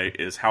anyway,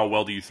 is how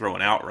well do you throw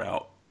an out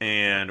route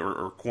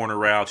or corner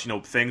routes,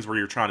 things where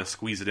you're trying to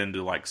squeeze it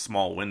into like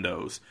small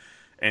windows.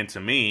 And to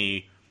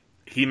me,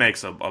 he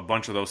makes a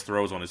bunch of those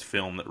throws on his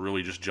film that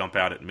really just jump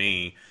out at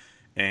me.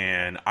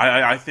 And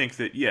I think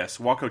that, yes,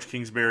 while Coach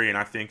Kingsbury and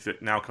I think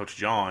that now Coach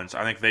Johns,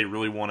 I think they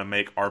really want to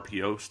make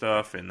RPO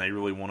stuff, and they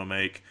really want to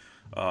make,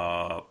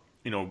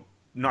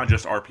 not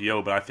just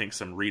RPO, but I think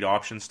some read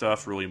option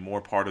stuff really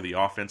more part of the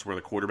offense where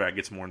the quarterback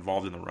gets more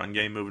involved in the run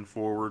game moving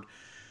forward.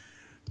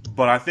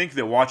 But I think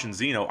that watching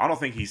Zeno, I don't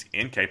think he's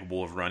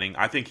incapable of running.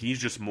 I think he's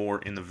just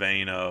more in the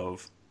vein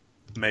of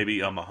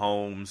maybe a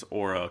Mahomes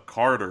or a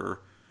Carter,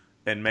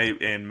 and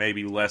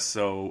maybe less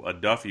so a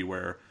Duffy,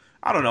 where,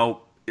 I don't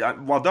know,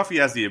 while Duffy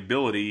has the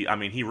ability, I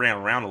mean, he ran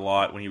around a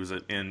lot when he was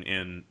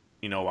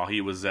while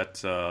he was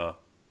at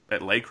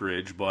Lake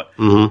Ridge. But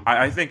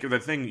I think the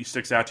thing that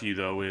sticks out to you,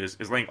 though, is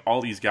I think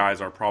all these guys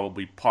are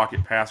probably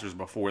pocket passers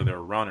before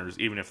they're runners,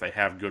 even if they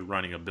have good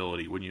running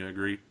ability. Wouldn't you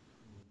agree?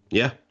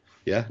 Yeah.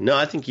 No,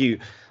 I think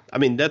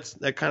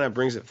that kind of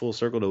brings it full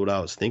circle to what I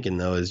was thinking,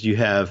 though, is you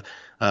have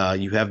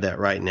that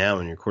right now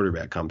in your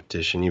quarterback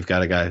competition. You've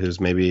got a guy who's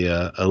maybe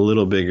a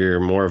little bigger,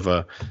 more of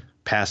a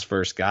pass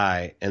first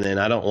guy, and then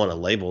I don't want to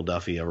label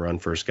Duffy a run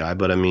first guy,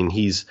 but I mean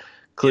he's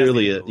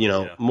clearly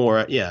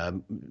more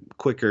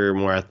quicker,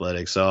 more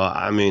athletic. So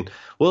I mean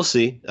we'll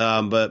see,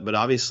 but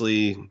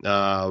obviously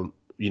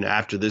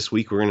after this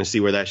week we're going to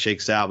see where that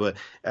shakes out. But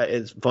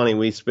it's funny,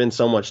 we spend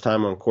so much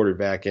time on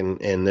quarterback,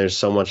 and there's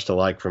so much to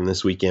like from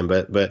this weekend.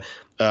 But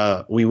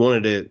we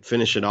wanted to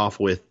finish it off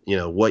with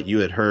what you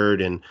had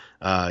heard, and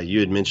you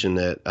had mentioned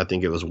that I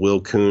think it was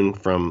Will Kuhn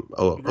from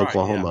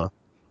Oklahoma.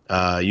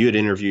 Yeah. You had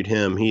interviewed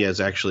him. He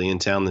is actually in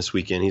town this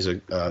weekend. He's a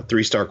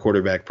 3-star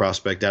quarterback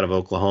prospect out of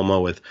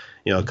Oklahoma with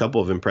a couple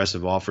of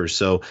impressive offers.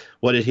 So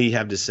what did he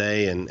have to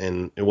say,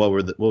 and what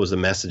was the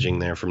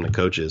messaging there from the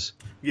coaches?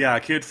 Yeah, a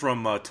kid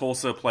from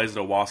Tulsa, plays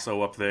at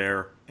Owasso up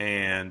there,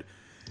 and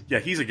yeah,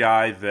 he's a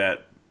guy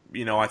that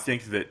I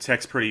think that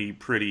Tech's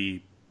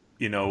pretty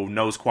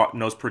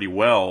knows pretty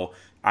well.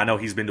 I know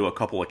he's been to a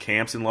couple of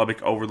camps in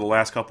Lubbock over the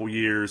last couple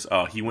years.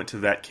 He went to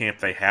that camp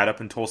they had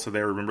up in Tulsa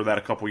there. Remember that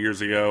a couple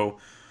years ago?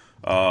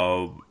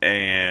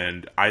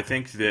 And I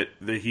think that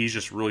he's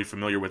just really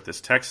familiar with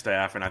this Tech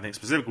staff, and I think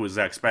specifically with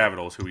Zach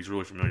Spavital, who he's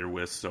really familiar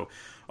with. So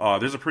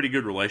there's a pretty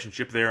good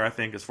relationship there, I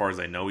think, as far as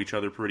they know each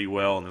other pretty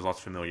well, and there's lots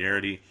of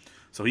familiarity.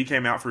 So he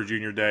came out for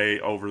Junior Day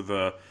over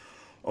the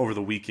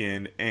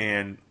weekend,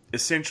 and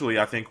essentially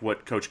I think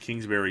what Coach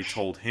Kingsbury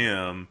told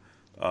him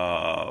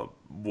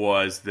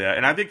was that,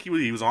 and I think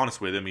he was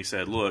honest with him. He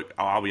said, "Look,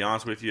 I'll be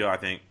honest with you. I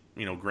think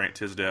Grant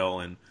Tisdale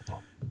and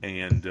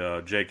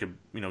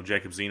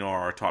Jacob Zeno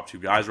are our top 2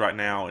 guys right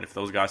now, and if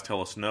those guys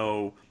tell us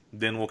no,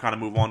 then we'll kind of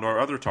move on to our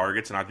other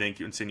targets." And I think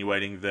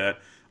insinuating that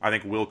I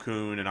think Will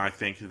Kuhn and I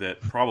think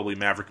that probably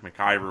Maverick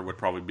McIver would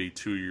probably be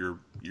 2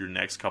 your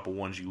next couple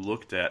ones you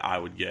looked at, I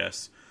would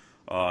guess,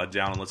 down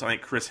on the list. I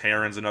think Chris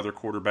Herron's another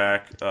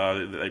quarterback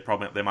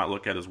they might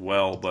look at as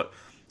well. But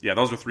yeah,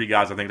 those are 3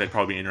 guys I think they'd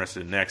probably be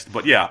interested in next.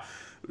 But yeah,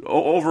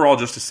 overall,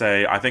 just to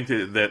say, I think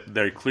that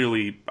they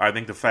clearly, I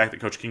think the fact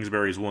that Coach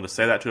Kingsbury is willing to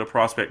say that to a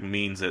prospect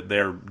means that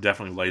they're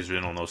definitely lasered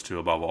in on those 2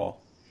 above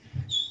all.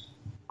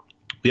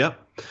 Yeah.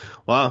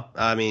 Well,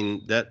 I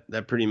mean,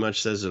 that pretty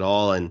much says it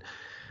all. And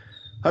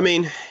I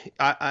mean,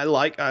 I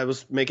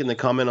was making the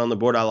comment on the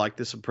board, I like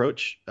this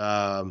approach.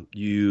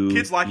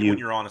 Kids like it when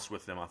you're honest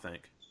with them, I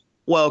think.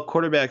 Well,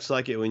 quarterbacks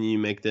like it when you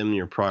make them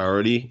your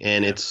priority,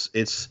 and it's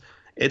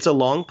a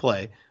long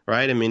play,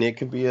 right? I mean, it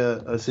could be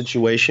a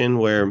situation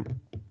where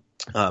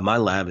my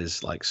lab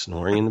is like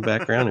snoring in the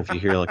background. If you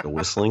hear like a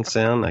whistling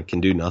sound, I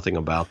can do nothing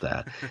about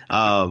that.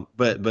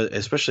 But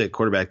especially at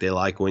quarterback, they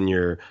like when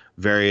you're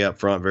very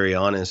upfront, very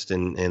honest,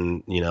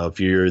 and if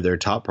you're their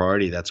top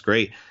priority, that's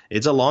great.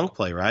 It's a long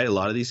play, right? A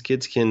lot of these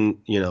kids can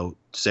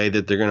say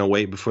that they're going to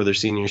wait before their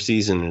senior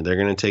season, or they're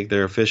going to take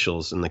their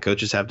officials, and the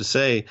coaches have to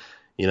say,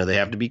 they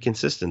have to be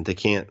consistent. They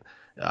can't.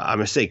 I'm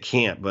going to say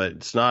can't, but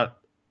it's not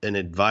an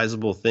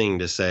advisable thing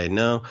to say,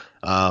 no,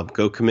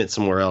 go commit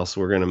somewhere else.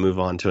 We're going to move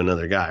on to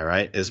another guy,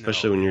 right?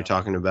 Especially when you're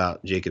talking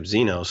about Jacob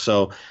Zeno.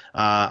 So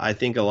I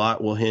think a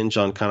lot will hinge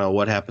on kind of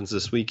what happens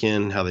this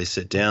weekend, how they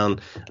sit down.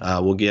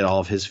 We'll get all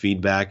of his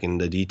feedback and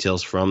the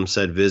details from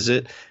said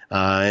visit.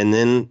 And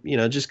then,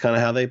 just kind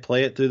of how they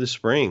play it through the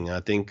spring. I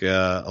think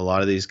a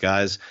lot of these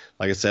guys,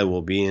 like I said,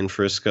 will be in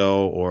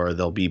Frisco or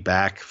they'll be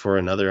back for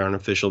another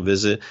unofficial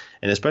visit.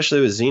 And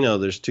especially with Zeno,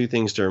 there's two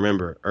things to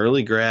remember.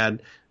 Early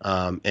grad,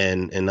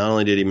 and not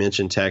only did he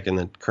mention Tech in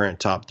the current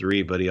top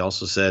 3, but he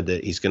also said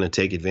that he's going to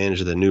take advantage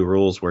of the new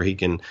rules where he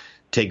can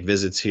take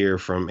visits here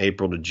from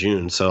April to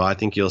June. So I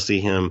think you'll see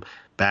him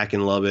back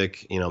in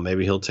Lubbock.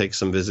 Maybe he'll take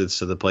some visits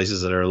to the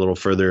places that are a little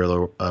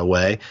further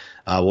away.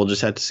 We'll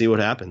just have to see what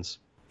happens.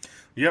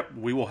 Yep,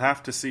 we will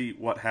have to see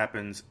what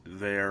happens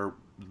there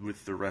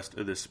with the rest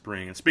of this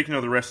spring. And speaking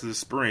of the rest of the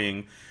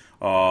spring,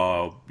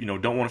 don't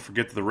want to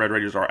forget that the Red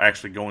Raiders are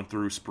actually going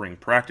through spring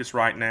practice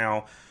right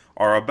now.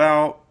 Are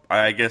about,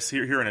 I guess,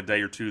 here in a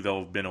day or two, they'll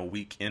have been a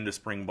week into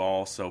spring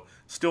ball, so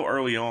still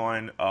early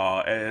on.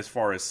 As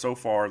far as so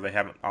far, they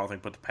haven't, I don't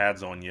think, put the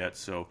pads on yet.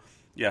 So,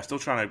 yeah, still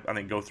trying to, I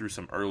think, go through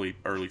some early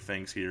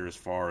things here as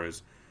far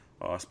as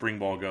spring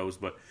ball goes.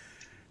 But,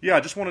 yeah, I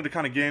just wanted to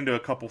kind of get into a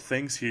couple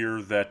things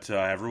here that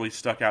have really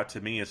stuck out to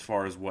me as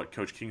far as what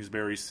Coach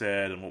Kingsbury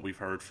said and what we've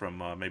heard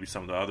from maybe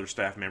some of the other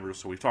staff members.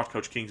 So we've talked to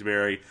Coach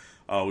Kingsbury.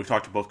 We've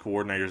talked to both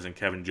coordinators and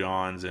Kevin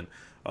Johns and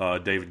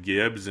David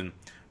Gibbs. And,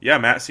 yeah,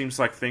 Matt, seems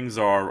like things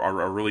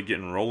are really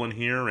getting rolling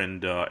here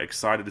and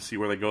excited to see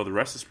where they go the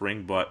rest of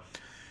spring. But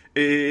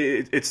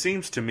it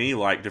seems to me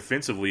like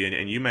defensively,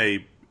 and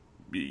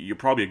you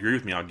probably agree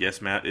with me, I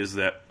guess, Matt, is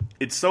that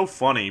it's so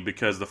funny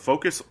because the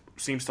focus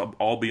seems to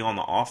all be on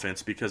the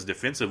offense because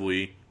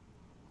defensively,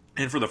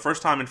 and for the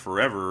first time in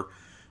forever,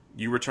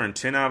 you return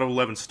 10 out of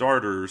 11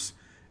 starters,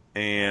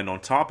 and on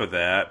top of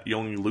that, you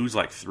only lose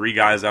like 3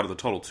 guys out of the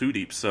total 2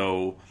 deep.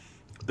 So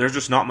there's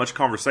just not much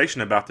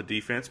conversation about the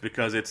defense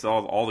because it's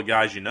all the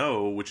guys you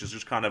know, which is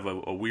just kind of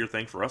a weird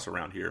thing for us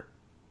around here.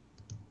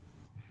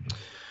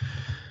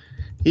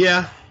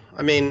 Yeah,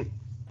 I mean,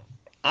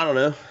 I don't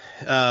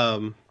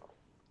know.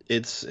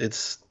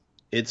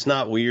 It's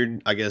not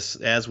weird, I guess,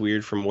 as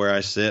weird from where I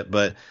sit,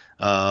 but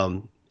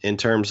in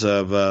terms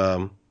of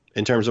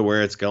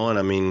where it's going,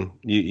 I mean,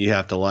 you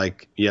have to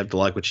like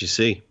what you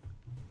see.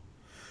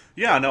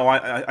 Yeah, no,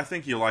 I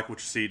think you like what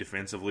you see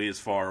defensively as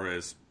far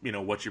as,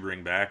 what you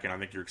bring back, and I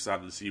think you're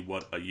excited to see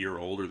what a year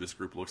older this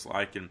group looks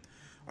like. And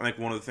I think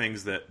one of the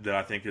things that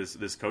I think is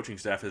this coaching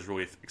staff is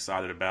really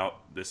excited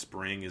about this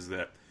spring is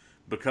that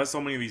because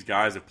so many of these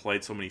guys have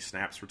played so many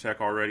snaps for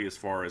Tech already as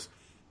far as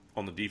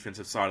on the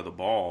defensive side of the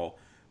ball,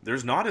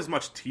 there's not as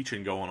much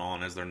teaching going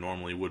on as there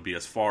normally would be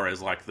as far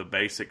as like the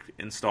basic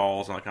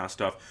installs and that kind of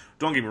stuff.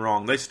 Don't get me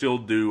wrong, they still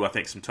do, I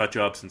think, some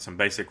touch-ups and some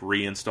basic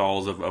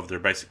reinstalls of their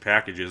basic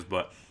packages,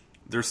 but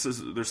there's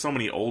so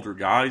many older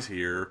guys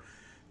here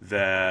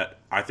that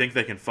I think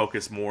they can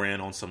focus more in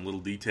on some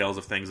little details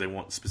of things they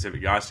want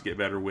specific guys to get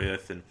better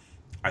with. And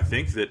I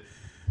think that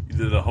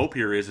the hope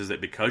here is that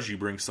because you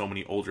bring so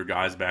many older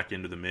guys back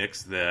into the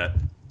mix that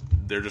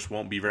there just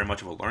won't be very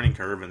much of a learning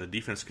curve and the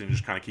defense can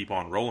just kind of keep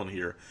on rolling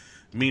here.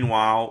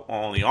 Meanwhile,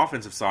 on the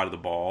offensive side of the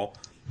ball,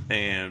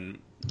 and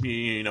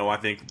I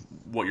think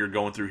what you're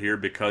going through here,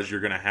 because you're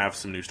going to have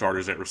some new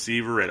starters at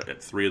receiver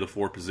at 3 of the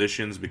 4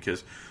 positions,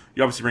 because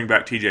you obviously bring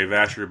back TJ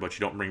Vasher, but you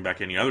don't bring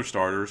back any other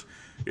starters,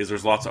 is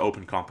there's lots of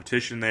open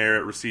competition there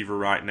at receiver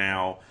right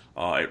now.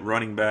 At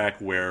running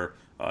back, where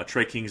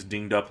Trey King's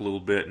dinged up a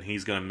little bit, and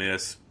he's going to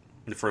miss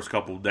the first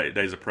couple of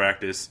days of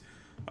practice.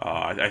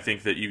 I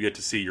think that you get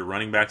to see your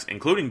running backs,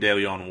 including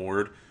DeLeon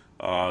Ward,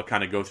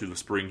 kind of go through the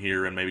spring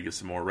here and maybe get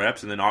some more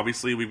reps. And then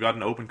obviously we've got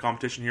an open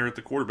competition here at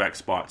the quarterback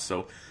spot.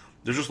 So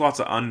there's just lots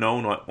of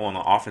unknown on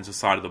the offensive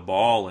side of the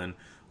ball. And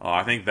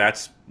I think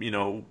that's,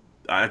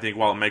 I think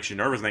while it makes you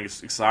nervous, I think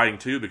it's exciting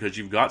too because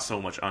you've got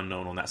so much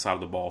unknown on that side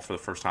of the ball for the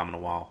first time in a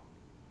while.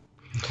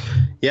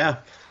 Yeah.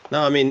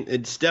 No, I mean,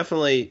 it's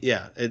definitely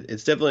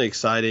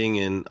exciting.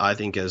 And I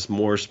think as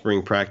more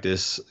spring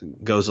practice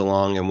goes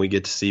along and we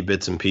get to see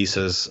bits and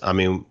pieces, I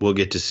mean, we'll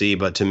get to see.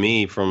 But to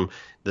me, from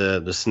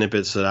the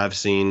snippets that I've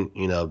seen,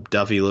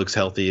 Duffy looks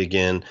healthy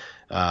again.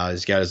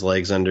 He's got his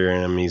legs under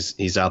him.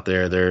 He's out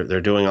there.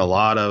 They're doing a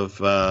lot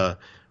of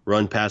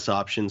run pass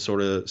option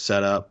sort of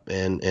setup,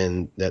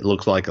 and that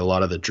looks like a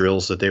lot of the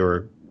drills that they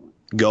were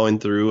going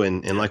through.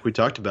 And like we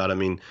talked about, I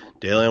mean,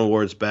 DeLeon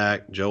Ward's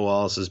back, Joe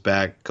Wallace is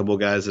back, a couple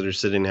guys that are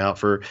sitting out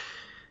for,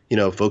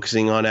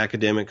 focusing on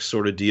academics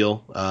sort of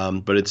deal.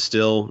 But it's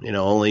still,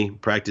 only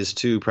practice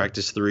 2,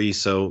 practice 3.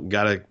 So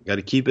gotta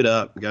keep it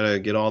up. Gotta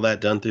get all that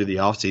done through the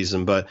off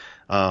season. But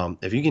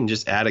if you can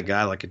just add a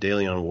guy like a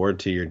DeLeon Ward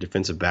to your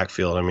defensive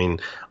backfield, I mean,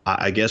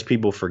 I guess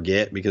people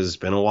forget because it's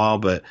been a while,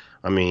 but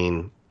I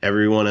mean,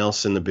 everyone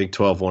else in the Big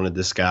 12 wanted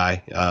this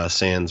guy,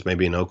 sans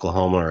maybe in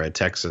Oklahoma or at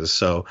Texas.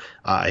 So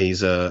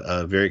he's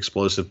a very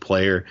explosive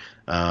player.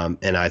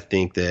 And I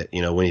think that,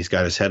 when he's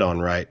got his head on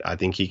right, I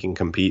think he can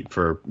compete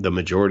for the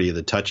majority of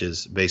the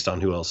touches based on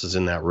who else is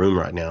in that room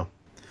right now.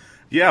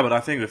 Yeah, but I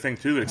think the thing,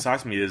 too, that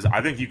excites me is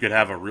I think you could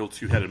have a real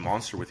two-headed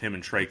monster with him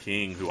and Trey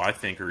King, who I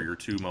think are your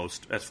two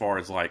most, as far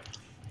as, like,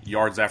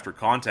 yards after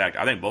contact.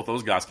 I think both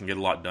those guys can get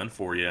a lot done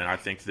for you, and I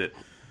think that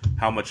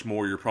how much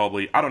more you're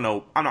probably, I don't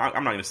know, I'm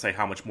not going to say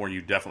how much more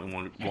you definitely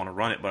want to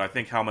run it, but I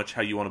think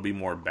how you want to be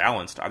more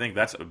balanced. I think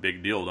that's a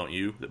big deal, don't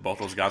you, that both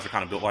those guys are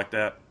kind of built like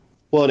that?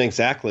 Well, and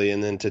exactly,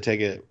 and then to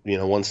take it,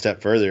 one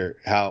step further,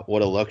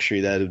 what a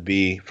luxury that would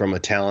be from a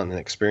talent and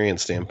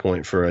experience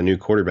standpoint for a new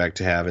quarterback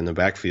to have in the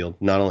backfield.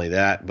 Not only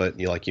that, but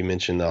like you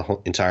mentioned, the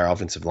whole entire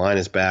offensive line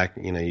is back.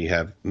 You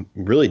have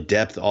really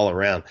depth all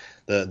around.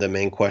 The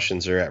main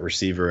questions are at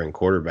receiver and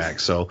quarterback.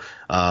 So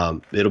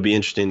it'll be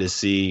interesting to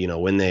see,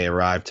 when they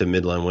arrive to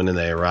Midland, when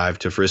they arrive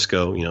to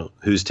Frisco,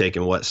 who's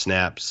taking what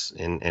snaps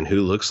and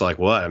who looks like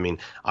what. I mean,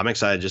 I'm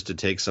excited just to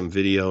take some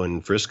video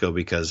in Frisco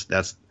because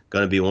that's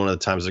going to be one of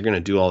the times they're going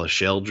to do all the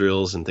shell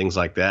drills and things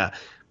like that,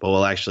 but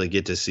we'll actually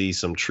get to see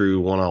some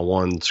true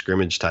one-on-one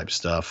scrimmage type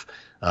stuff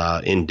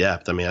in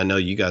depth. I mean, I know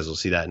you guys will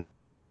see that.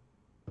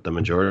 The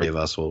majority of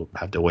us will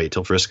have to wait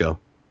till Frisco.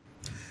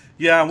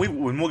 Yeah,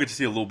 we'll get to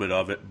see a little bit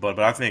of it, but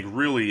I think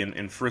really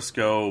in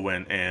Frisco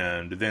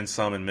and then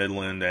some in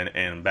Midland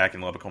and back in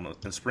Lubbock on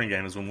the spring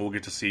game is when we'll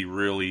get to see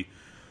really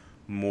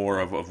more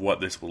of what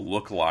this will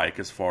look like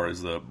as far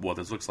as what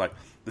this looks like.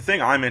 The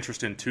thing I'm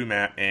interested in too,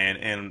 Matt,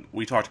 and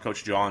we talked to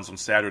Coach Johns on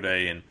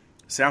Saturday, and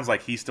it sounds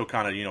like he's still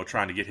kind of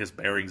trying to get his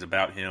bearings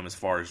about him as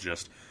far as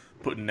just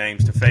putting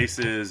names to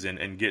faces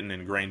and getting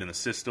ingrained in the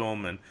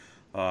system and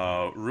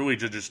really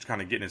just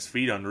kind of getting his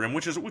feet under him,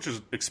 which is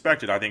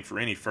expected, I think, for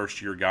any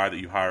first year guy that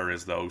you hire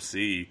as the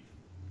OC,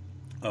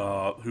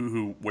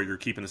 where you're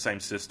keeping the same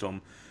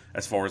system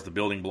as far as the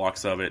building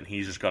blocks of it, and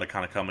he's just got to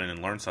kind of come in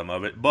and learn some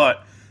of it,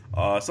 but.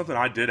 Something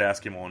I did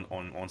ask him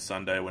on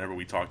Sunday whenever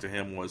we talked to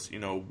him was,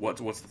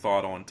 what's the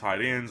thought on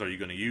tight ends? Are you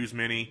going to use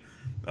many?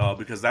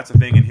 Because that's a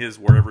thing in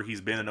wherever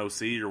he's been an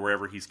OC or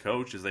wherever he's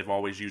coached is they've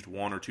always used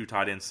one or two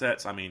tight end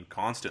sets,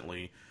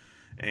 constantly.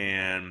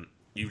 And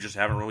you just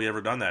haven't really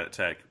ever done that at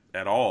Tech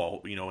at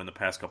all, in the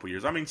past couple of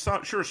years. I mean,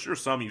 sure,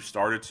 some you've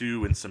started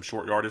to in some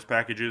short yardage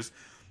packages,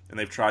 and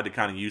they've tried to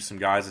kind of use some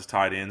guys as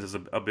tight ends as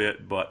a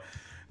bit. But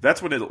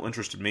that's what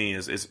interested me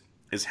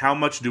is how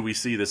much do we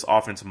see this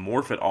offense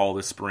morph at all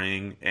this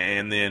spring,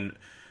 and then,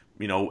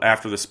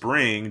 after the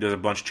spring, does a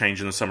bunch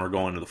change in the summer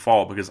going into the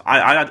fall? Because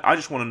I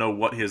just want to know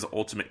what his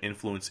ultimate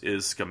influence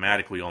is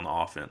schematically on the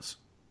offense.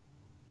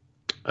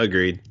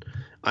 Agreed.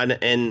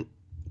 And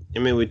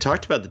we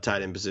talked about the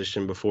tight end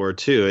position before,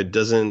 too. It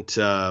doesn't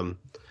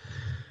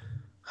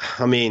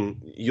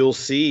you'll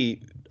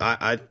see,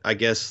 I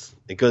guess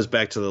it goes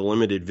back to the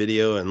limited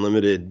video and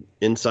limited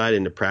insight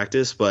into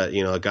practice, but,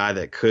 a guy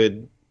that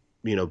could –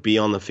 be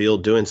on the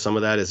field doing some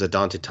of that is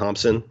Adonte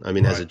Thompson.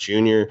 Right. As a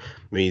junior,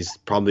 he's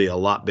probably a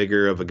lot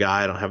bigger of a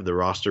guy. I don't have the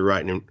roster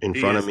right in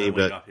front of me,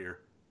 but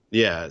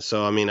yeah.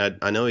 So,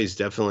 I know he's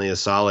definitely a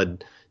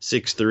solid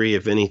 6'3",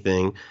 if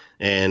anything,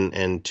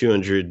 and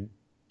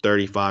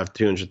 235,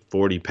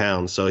 240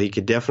 pounds. So he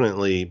could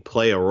definitely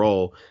play a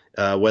role,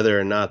 whether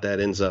or not that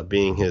ends up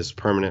being his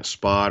permanent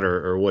spot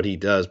or what he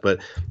does. But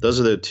those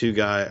are the two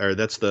guys, or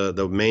that's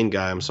the main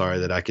guy,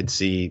 that I could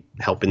see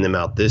helping them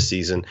out this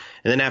season.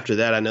 And then after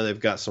that, I know they've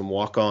got some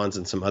walk-ons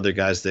and some other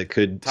guys that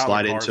could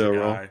slide into a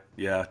role.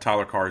 Yeah,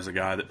 Tyler Carr is a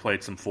guy that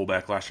played some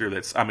fullback last year.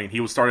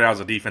 He started out as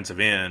a defensive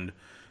end,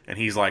 and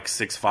he's like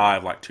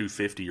 6'5", like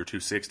 250 or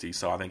 260.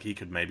 So I think he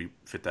could maybe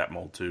fit that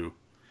mold too.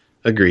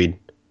 Agreed.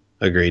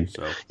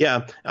 So.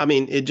 Yeah,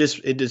 it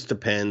just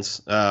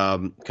depends,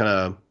 kind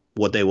of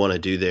what they want to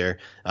do there.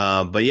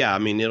 But yeah,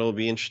 it'll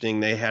be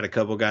interesting. They had a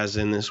couple guys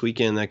in this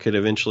weekend that could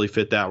eventually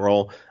fit that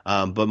role.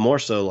 But more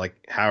so,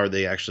 like, how are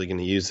they actually going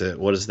to use it?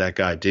 What does that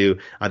guy do?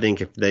 I think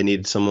if they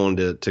need someone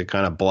to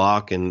kind of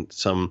block and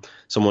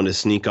someone to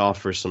sneak off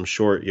for some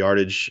short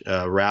yardage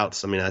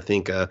routes, I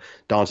think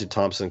Adonte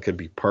Thompson could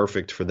be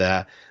perfect for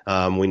that.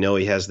 We know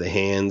he has the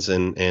hands,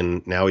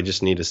 and now we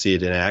just need to see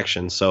it in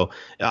action. So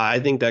I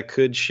think that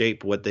could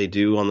shape what they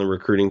do on the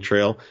recruiting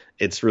trail.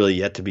 It's really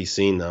yet to be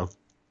seen, though.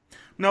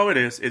 No, it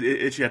is.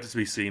 It's yet to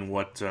be seen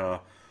what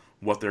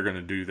they're going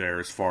to do there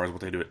as far as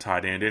what they do at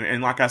tight end.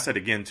 And like I said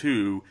again,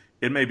 too,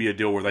 it may be a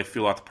deal where they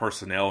fill out the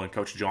personnel and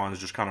Coach Johns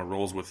just kind of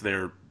rolls with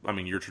your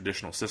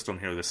traditional system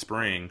here this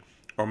spring.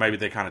 Or maybe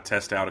they kind of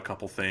test out a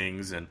couple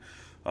things and,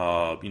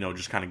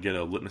 just kind of get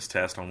a litmus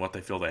test on what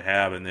they feel they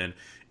have. And then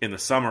in the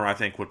summer, I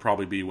think would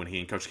probably be when he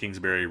and Coach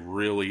Kingsbury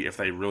really, if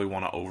they really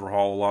want to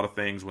overhaul a lot of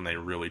things, when they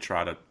really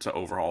try to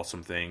overhaul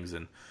some things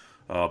and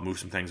move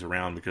some things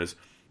around, because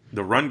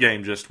the run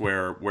game, just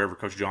wherever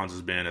Coach Johns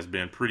has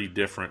been pretty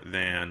different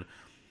than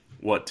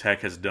what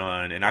Tech has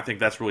done. And I think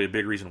that's really a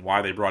big reason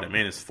why they brought him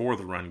in, is for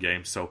the run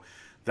game. So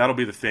that'll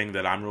be the thing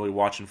that I'm really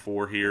watching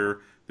for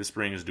here this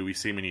spring, is do we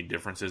see many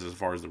differences as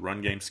far as the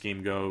run game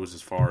scheme goes,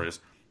 as far as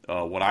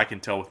what I can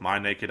tell with my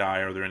naked eye.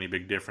 Are there any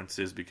big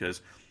differences?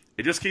 Because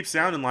it just keeps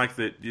sounding like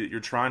that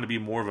you're trying to be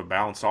more of a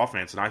balanced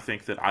offense, and I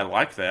think that I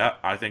like that.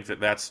 I think that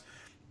that's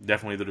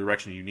definitely the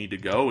direction you need to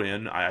go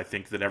in. I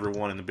think that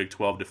everyone in the Big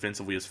 12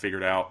 defensively has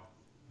figured out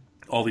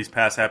all these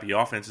pass-happy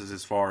offenses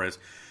as far as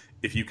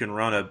if you can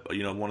run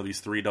one of these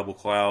 3 double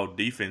cloud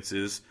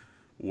defenses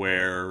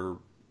where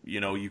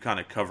you kind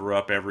of cover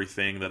up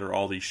everything that are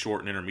all these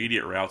short and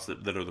intermediate routes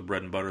that are the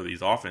bread and butter of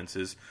these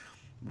offenses,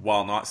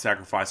 while not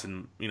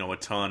sacrificing a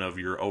ton of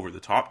your over the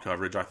top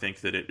coverage, I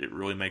think that it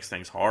really makes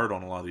things hard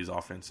on a lot of these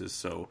offenses.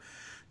 So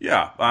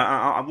yeah,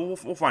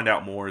 we'll find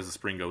out more as the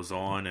spring goes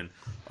on. And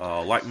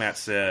like Matt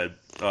said,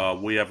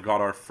 we have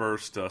got our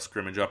first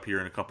scrimmage up here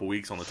in a couple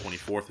weeks. On the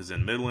 24th is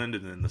in Midland,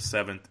 and then the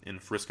 7th in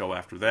Frisco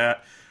after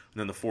that, and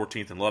then the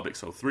 14th in Lubbock.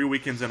 So 3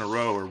 weekends in a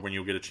row are when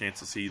you'll get a chance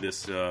to see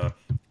this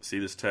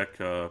Tech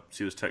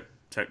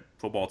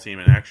football team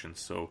in action.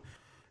 So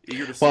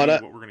eager to see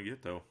what we're going to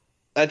get, though.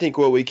 I think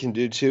what we can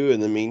do too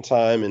in the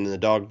meantime, in the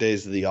dog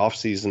days of the off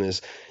season,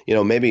 is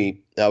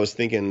maybe I was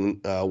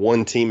thinking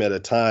one team at a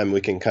time. We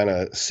can kind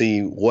of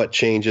see what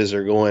changes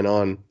are going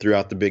on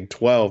throughout the Big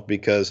 12,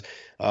 because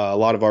a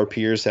lot of our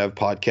peers have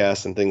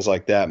podcasts and things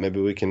like that. Maybe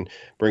we can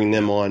bring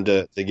them on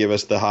to give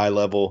us the high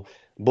level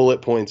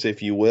bullet points,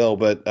 if you will.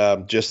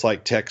 But just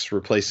like Tech's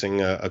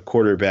replacing a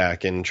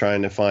quarterback and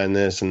trying to find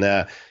this and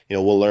that,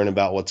 we'll learn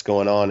about what's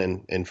going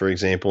on. And for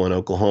example, in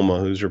Oklahoma,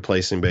 who's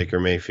replacing Baker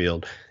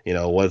Mayfield,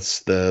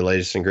 what's the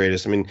latest and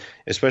greatest. I mean,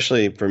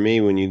 especially for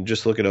me, when you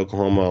just look at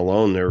Oklahoma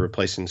alone, they're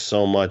replacing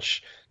so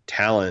much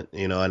talent,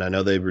 and I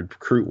know they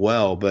recruit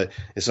well, but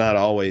it's not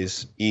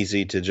always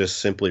easy to just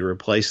simply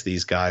replace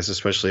these guys,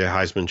 especially a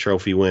Heisman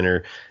Trophy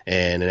winner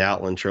and an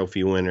Outland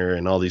Trophy winner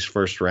and all these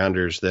first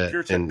rounders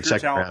and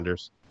second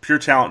rounders. Pure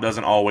talent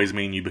doesn't always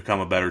mean you become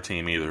a better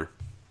team either.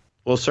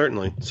 Well,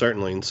 certainly.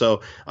 And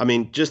so, I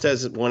mean, just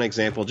as one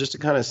example, just to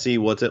kind of see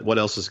what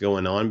else is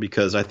going on,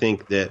 because I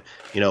think that,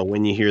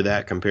 when you hear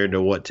that compared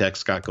to what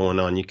Tech's got going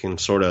on, you can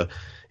sort of,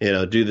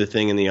 do the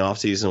thing in the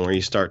offseason where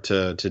you start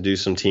to do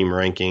some team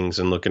rankings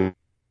and looking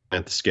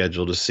at the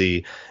schedule to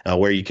see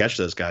where you catch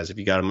those guys. If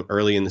you got them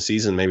early in the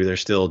season, maybe they're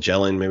still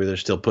gelling, maybe they're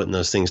still putting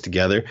those things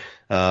together.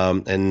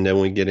 And then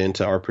we get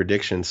into our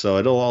predictions. So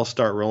it'll all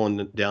start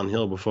rolling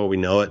downhill before we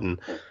know it. And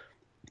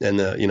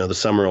the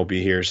summer will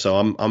be here. So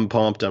I'm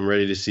pumped. I'm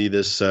ready to see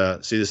this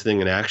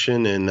thing in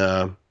action.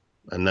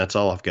 And that's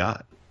all I've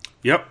got.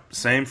 Yep,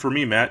 same for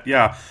me, Matt.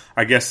 Yeah,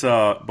 I guess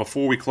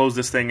before we close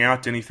this thing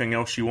out, anything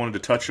else you wanted to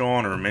touch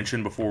on or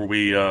mention before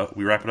we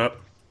wrap it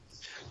up?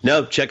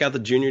 No, check out the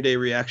Junior Day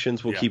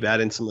reactions. We'll keep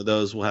adding some of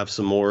those. We'll have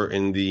some more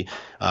in the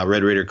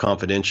Red Raider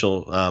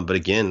Confidential. But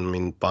again, I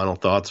mean, final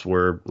thoughts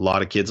were a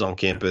lot of kids on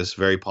campus,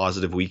 very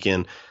positive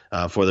weekend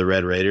for the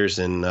Red Raiders,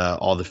 and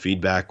all the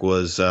feedback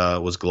was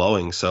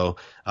glowing. So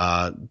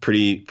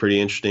pretty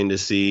interesting to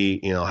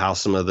see, how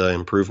some of the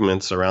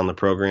improvements around the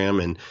program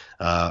and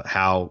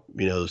how,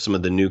 some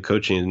of the new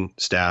coaching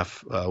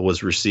staff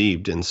was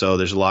received. And so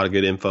there's a lot of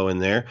good info in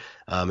there.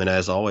 And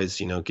as always,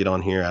 get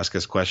on here, ask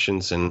us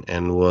questions,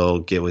 and we'll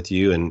get with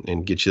you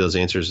and get you those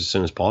answers as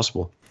soon as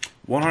possible.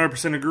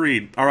 100%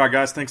 agreed. All right,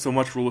 guys, thanks so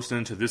much for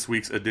listening to this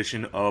week's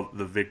edition of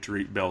the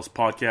Victory Bells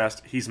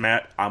podcast. He's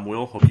Matt. I'm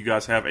Will. Hope you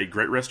guys have a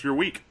great rest of your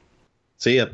week. See ya.